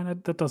 it's fine.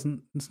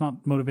 It's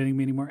not motivating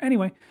me anymore.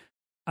 Anyway,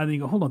 and then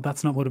you go, hold on,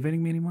 that's not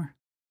motivating me anymore.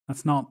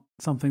 That's not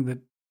something that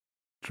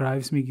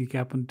drives me to get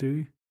up and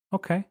do.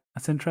 Okay,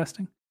 that's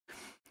interesting.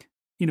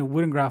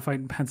 Wood and graphite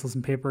and pencils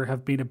and paper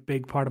have been a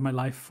big part of my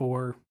life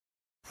for,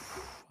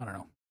 I don't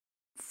know,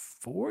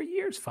 4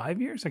 years,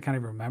 5 years. I can't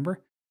even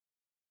remember.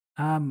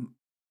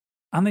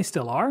 And they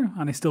still are,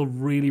 and I still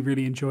really,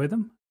 really enjoy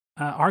them.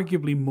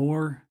 Arguably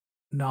more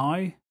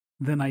now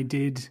than I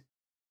did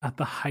at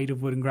the height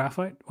of Wood and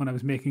Graphite, when I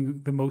was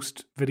making the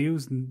most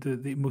videos and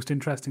the most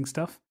interesting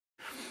stuff.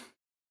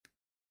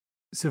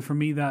 So for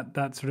me,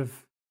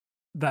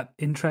 that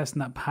interest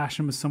and that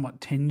passion was somewhat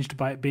tinged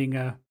by it being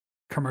a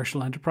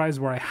commercial enterprise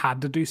where I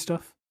had to do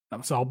stuff that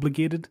was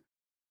obligated.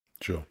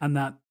 Sure. And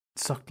that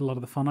sucked a lot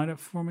of the fun out of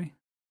it for me.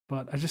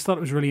 But I just thought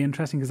it was really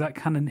interesting because that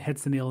kind of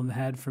hits the nail on the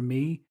head for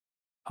me,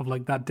 of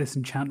like that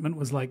disenchantment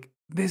was like,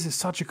 this is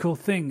such a cool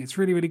thing. It's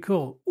really, really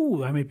cool.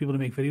 Ooh, I made people to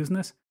make videos in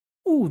this.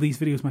 Ooh, these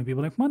videos might be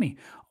able to make money.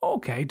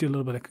 Okay, do a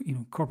little bit of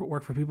corporate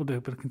work for people, do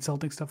a bit of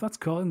consulting stuff. That's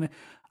cool.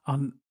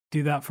 And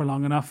do that for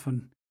long enough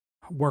and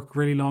work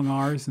really long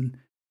hours, and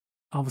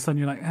all of a sudden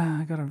you're like,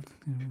 I got to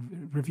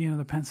review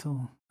another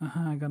pencil.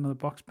 I got another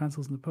box of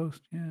pencils in the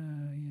post.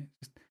 Yeah.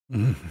 Just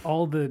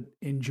all the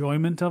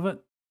enjoyment of it.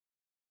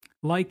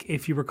 Like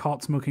if you were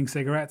caught smoking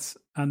cigarettes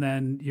and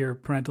then your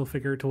parental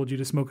figure told you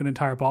to smoke an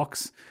entire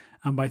box,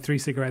 and by 3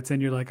 cigarettes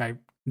in, you're like, I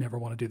never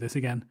want to do this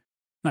again.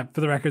 Now,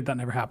 for the record, that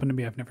never happened to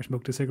me. I've never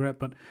smoked a cigarette,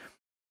 but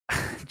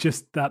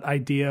just that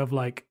idea of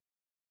like,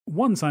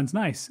 one sounds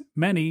nice,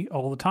 many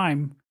all the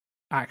time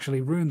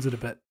actually ruins it a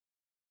bit.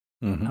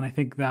 And I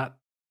think that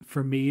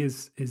for me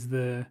is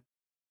the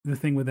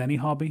thing with any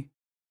hobby.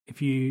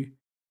 If you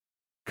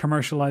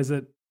commercialize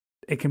it,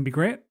 it can be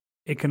great.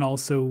 It can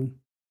also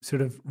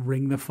sort of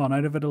wring the fun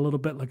out of it a little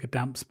bit, like a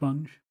damp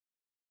sponge.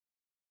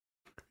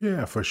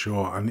 Yeah, for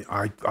sure. And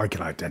I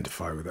can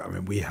identify with it. I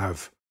mean, we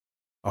have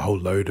a whole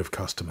load of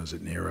customers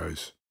at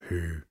Nero's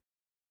who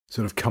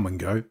sort of come and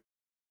go.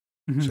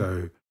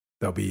 So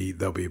there'll be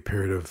a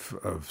period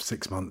of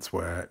 6 months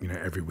where,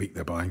 every week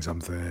they're buying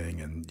something,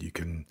 and you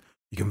can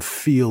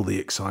feel the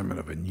excitement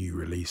of a new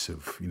release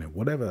of,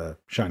 whatever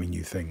shiny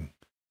new thing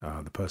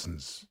the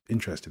person's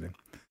interested in.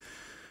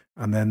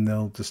 And then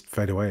they'll just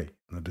fade away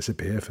and they'll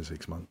disappear for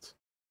 6 months.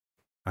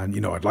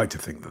 And, I'd like to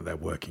think that they're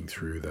working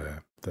through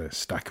their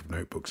stack of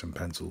notebooks and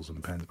pencils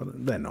and pens, but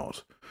they're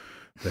not.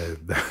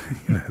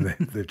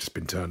 They've just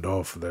been turned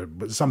off.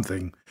 But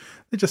something,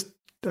 they just,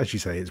 as you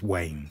say, it's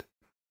waned.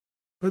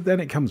 But then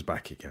it comes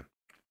back again.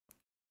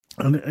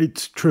 And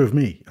it's true of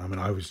me. I mean,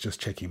 I was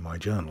just checking my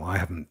journal. I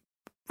haven't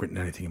written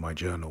anything in my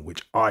journal,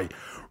 which I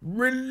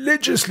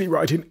religiously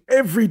write in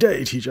every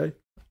day, TJ.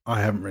 I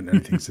haven't written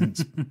anything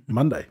since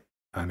Monday.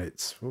 And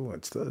it's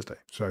Thursday.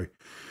 So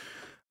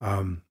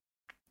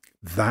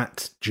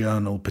that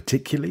journal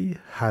particularly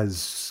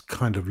has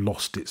kind of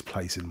lost its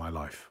place in my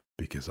life,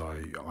 because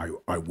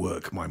I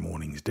work my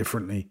mornings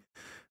differently.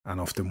 And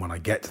often when I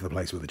get to the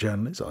place where the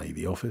journal is, i.e.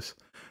 the office,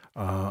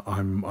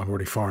 I'm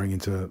already firing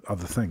into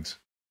other things.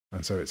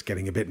 And so it's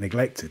getting a bit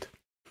neglected.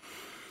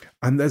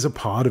 And there's a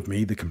part of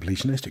me, the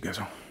completionist, who goes,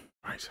 oh,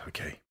 right,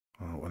 okay.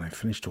 Well, when I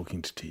finish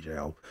talking to TJ,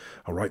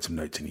 I'll write some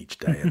notes in each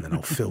day, and then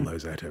I'll fill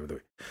those out over the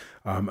week.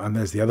 And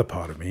there's the other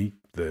part of me,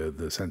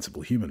 the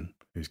sensible human,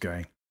 who's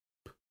going,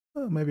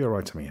 well, maybe I'll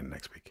write something in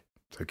next week.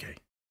 It's okay.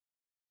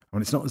 I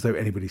mean, it's not as though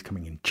anybody's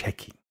coming in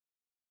checking.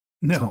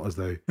 No. It's not as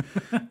though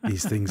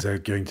these things are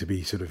going to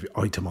be sort of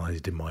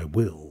itemized in my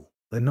will.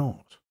 They're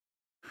not.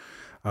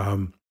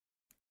 And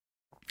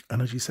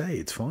as you say,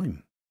 it's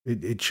fine.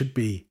 It should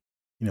be,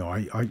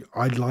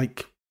 I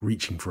like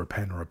reaching for a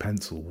pen or a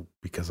pencil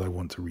because I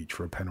want to reach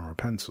for a pen or a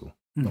pencil,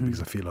 not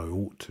because I feel I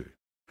ought to.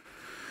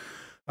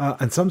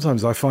 And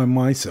sometimes I find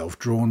myself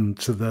drawn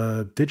to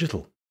the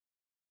digital.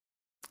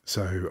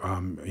 So,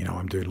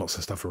 I'm doing lots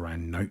of stuff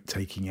around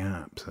note-taking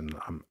apps and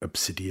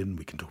Obsidian.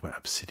 We can talk about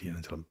Obsidian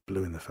until I'm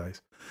blue in the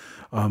face.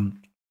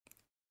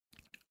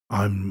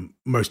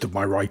 Most of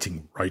my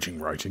writing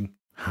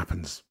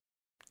happens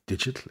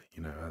digitally.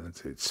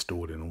 It's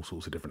stored in all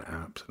sorts of different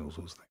apps and all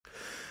sorts of things.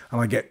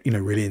 And I get,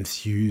 really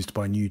enthused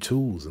by new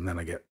tools, and then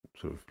I get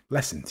sort of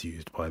less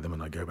enthused by them,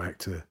 and I go back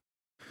to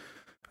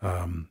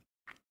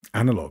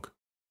analog.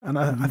 And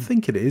I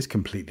think it is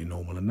completely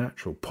normal and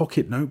natural.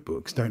 Pocket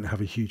notebooks don't have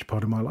a huge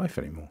part of my life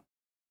anymore.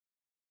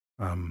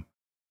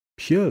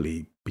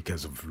 Purely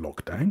because of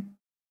lockdown.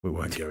 We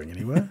weren't going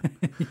anywhere.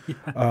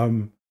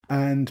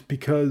 And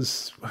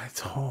because it's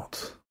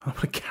hot. I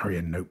don't want to carry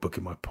a notebook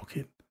in my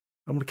pocket.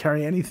 I want to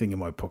carry anything in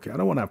my pocket. I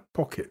don't want to have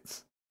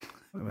pockets.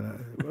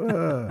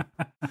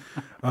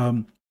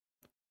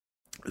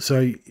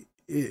 So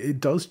it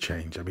does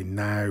change. I mean,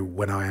 now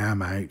when I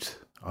am out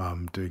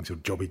doing sort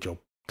of jobby job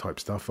type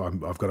stuff,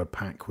 I've got a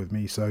pack with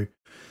me, so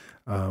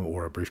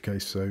or a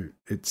briefcase. So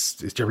it's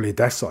generally a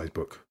desk size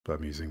book that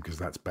I'm using because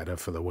that's better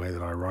for the way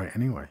that I write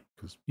anyway.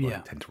 Because I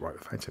tend to write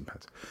with fountain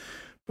pens.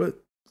 But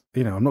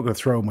I'm not going to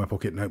throw all my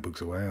pocket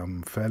notebooks away.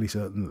 I'm fairly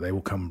certain that they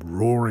will come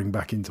roaring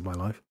back into my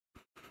life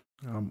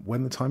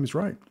when the time is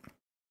right.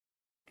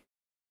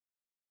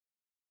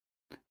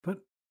 But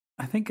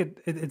I think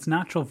it's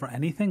natural for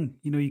anything.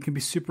 You can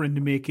be super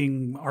into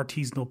making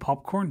artisanal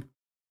popcorn,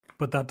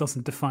 but that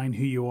doesn't define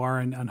who you are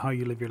and how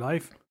you live your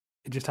life.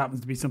 It just happens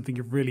to be something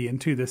you're really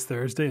into this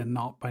Thursday and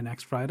not by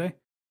next Friday.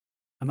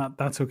 And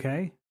that's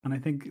okay. And I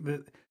think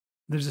that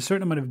there's a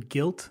certain amount of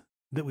guilt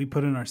that we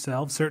put in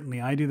ourselves.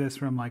 Certainly I do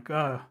this where I'm like,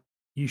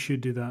 you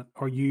should do that.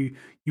 Or you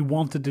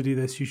wanted to do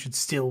this, you should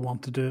still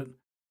want to do it.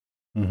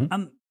 Mm-hmm.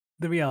 And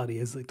the reality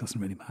is it doesn't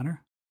really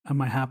matter.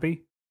 Am I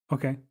happy?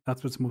 Okay,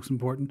 that's what's most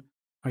important.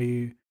 Are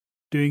you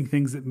doing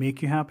things that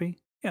make you happy?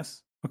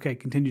 Yes. Okay,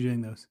 continue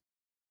doing those.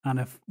 And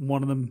if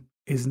one of them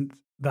isn't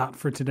that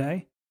for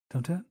today,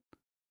 don't do it.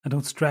 And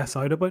don't stress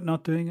out about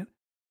not doing it,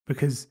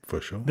 because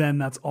for sure, then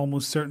that's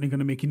almost certainly going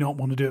to make you not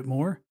want to do it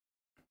more.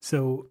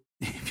 So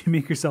if you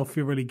make yourself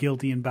feel really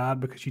guilty and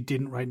bad because you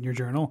didn't write in your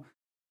journal,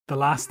 the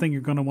last thing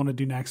you're going to want to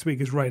do next week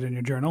is write in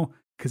your journal,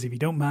 because if you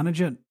don't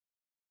manage it,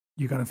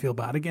 you're going to feel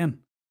bad again.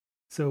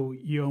 So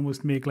you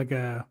almost make like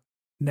a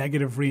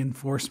negative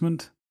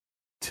reinforcement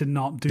to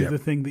not do the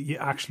thing that you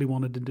actually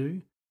wanted to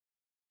do.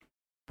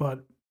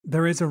 But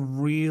there is a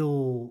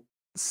real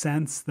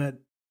sense that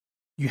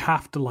you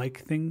have to like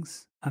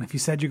things. And if you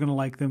said you're going to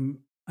like them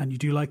and you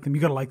do like them,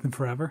 you got to like them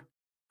forever.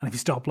 And if you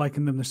stop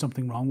liking them, there's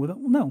something wrong with it.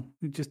 Well, no,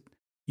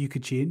 you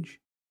could change,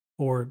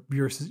 or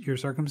your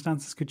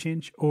circumstances could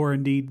change, or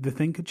indeed the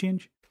thing could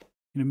change.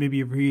 Maybe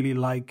you really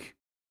like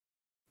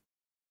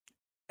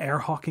air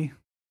hockey,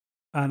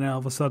 and all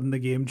of a sudden the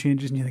game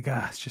changes and you think,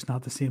 it's just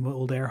not the same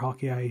old air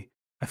hockey I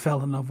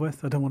fell in love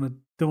with. I don't want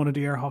to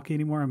do air hockey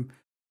anymore.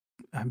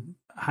 I'm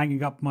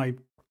hanging up my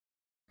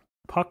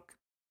puck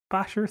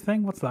basher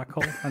thing. What's that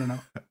called? I don't know.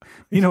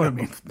 You know what I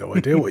mean? No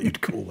idea what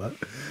you'd call that.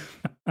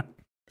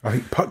 I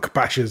think puck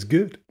basher's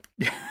good.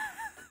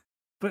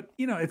 But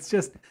it's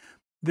just,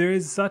 there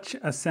is such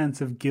a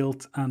sense of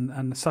guilt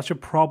and such a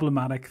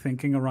problematic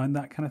thinking around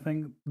that kind of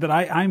thing that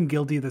I'm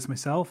guilty of this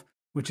myself,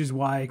 which is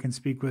why I can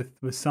speak with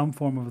some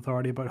form of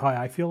authority about how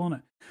I feel on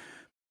it.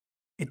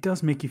 It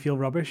does make you feel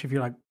rubbish if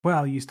you're like,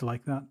 well, I used to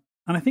like that.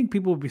 And I think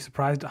people would be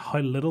surprised at how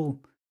little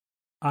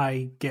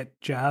I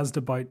get jazzed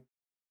about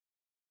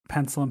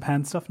pencil and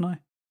pen stuff now.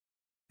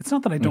 It's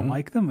not that I don't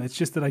like them. It's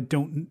just that I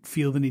don't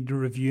feel the need to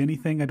review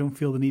anything. I don't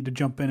feel the need to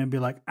jump in and be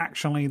like,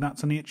 actually,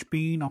 that's an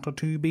HB, not a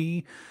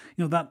 2B.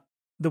 That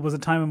there was a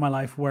time in my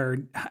life where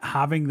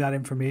having that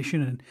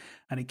information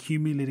and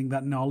accumulating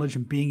that knowledge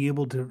and being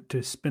able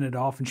to spin it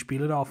off and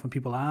spiel it off when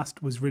people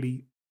asked was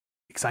really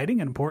exciting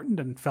and important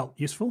and felt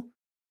useful.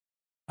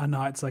 And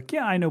now it's like,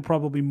 I know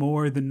probably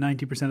more than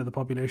 90% of the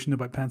population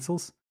about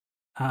pencils.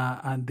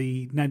 And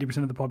the 90%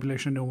 of the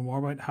population I know more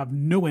about have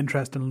no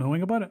interest in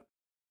knowing about it.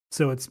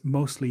 So it's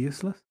mostly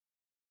useless.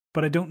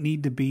 But I don't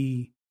need to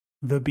be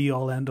the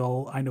be-all,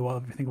 end-all, I know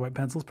everything about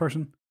pencils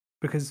person,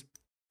 because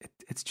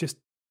it's just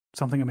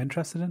something I'm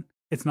interested in.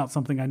 It's not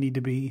something I need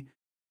to be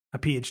a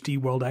PhD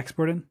world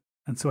expert in.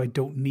 And so I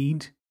don't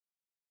need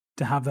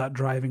to have that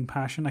driving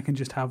passion. I can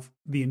just have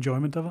the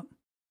enjoyment of it.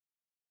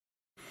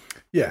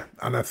 Yeah,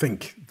 and I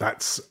think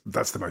that's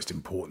the most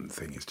important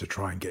thing, is to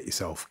try and get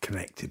yourself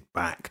connected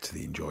back to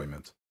the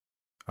enjoyment.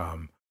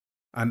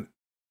 And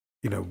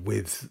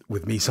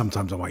with me,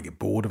 sometimes I might get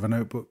bored of a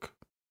notebook,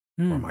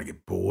 or I might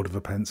get bored of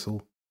a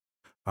pencil.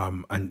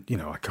 And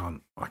I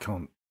can't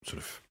sort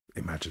of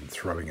imagine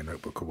throwing a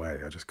notebook away.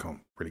 I just can't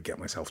really get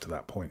myself to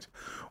that point,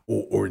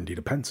 or indeed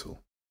a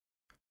pencil.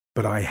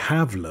 But I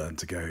have learned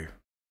to go,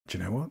 do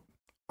you know what?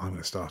 I'm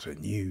going to start a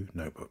new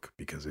notebook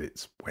because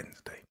it's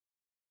Wednesday.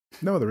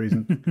 No other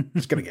reason.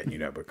 Just going to get a new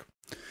notebook.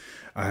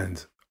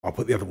 And I'll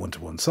put the other one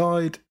to one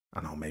side,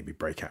 and I'll maybe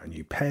break out a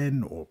new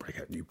pen or break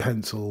out a new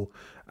pencil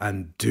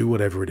and do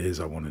whatever it is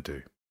I want to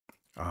do.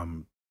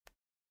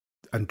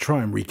 And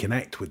try and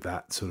reconnect with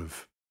that sort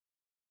of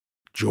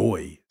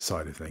joy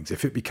side of things.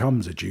 If it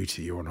becomes a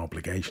duty or an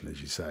obligation,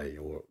 as you say,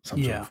 or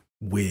some sort of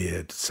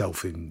weird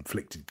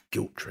self-inflicted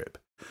guilt trip,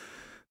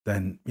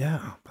 then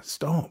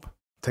stop.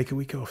 Take a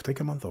week off, take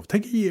a month off,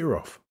 take a year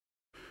off.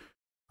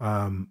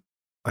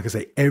 Like I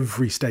say,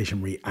 every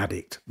stationery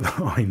addict that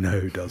I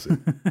know does it.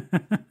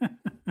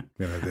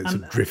 They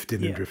sort of drift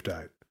in and drift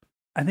out.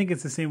 I think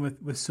it's the same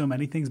with so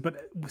many things, but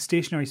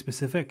stationery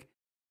specific,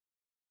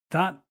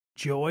 that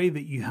joy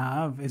that you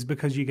have is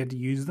because you get to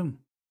use them.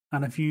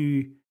 And if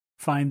you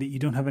find that you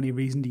don't have any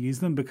reason to use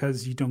them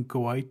because you don't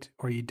go out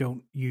or you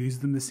don't use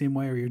them the same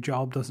way or your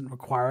job doesn't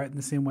require it in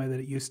the same way that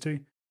it used to,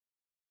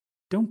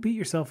 don't beat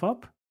yourself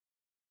up.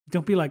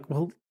 Don't be like,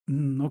 well,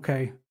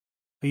 okay,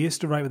 I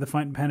used to write with a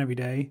fountain pen every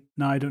day.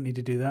 Now I don't need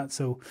to do that.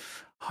 So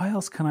how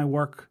else can I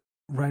work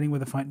writing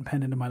with a fountain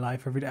pen into my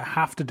life every day? I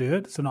have to do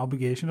it. It's an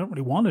obligation. I don't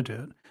really want to do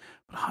it.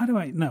 But how do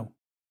I? No,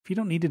 if you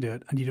don't need to do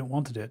it and you don't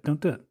want to do it,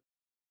 don't do it.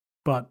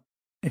 But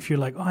if you're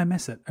like, oh, I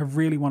miss it. I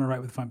really want to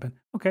write with a fountain pen.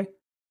 Okay,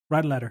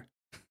 write a letter.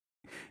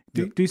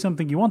 Do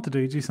something you want to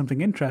do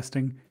something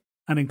interesting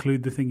and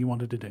include the thing you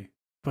wanted to do.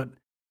 But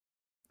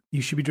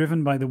you should be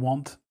driven by the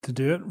want to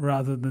do it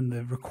rather than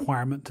the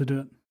requirement to do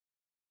it.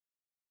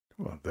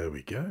 Well, there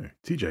we go.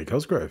 TJ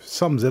Cosgrove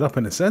sums it up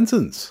in a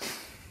sentence.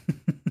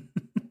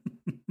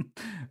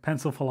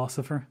 Pencil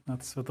philosopher.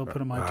 That's what they'll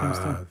put on my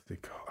tombstone.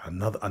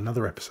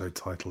 Another episode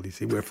title. You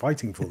see, we're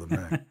fighting for them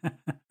now.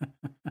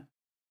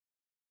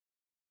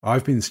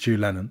 I've been Stu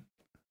Lennon.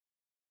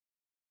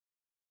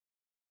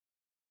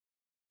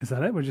 Is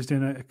that it? We're just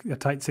doing a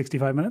tight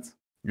 65 minutes?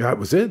 Yeah, that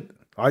was it.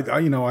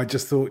 I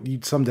just thought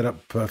you'd summed it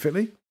up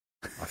perfectly.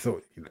 I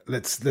thought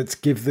let's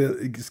give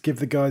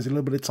the guys a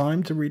little bit of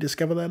time to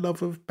rediscover their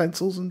love of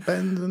pencils and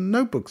pens and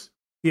notebooks.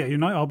 Yeah, you're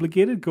not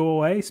obligated. Go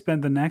away.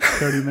 Spend the next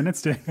 30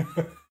 minutes doing.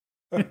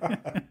 Well,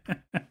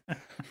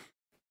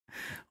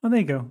 there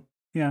you go.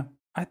 Yeah,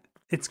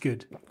 it's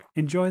good.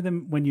 Enjoy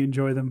them when you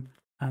enjoy them,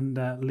 and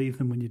leave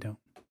them when you don't.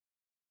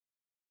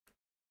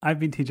 I've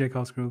been TJ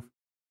Cosgrove.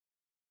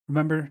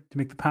 Remember to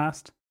make the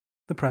past,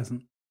 the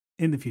present,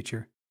 in the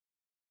future.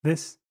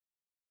 This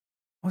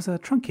was a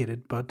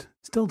truncated but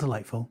still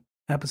delightful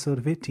episode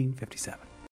of 1857.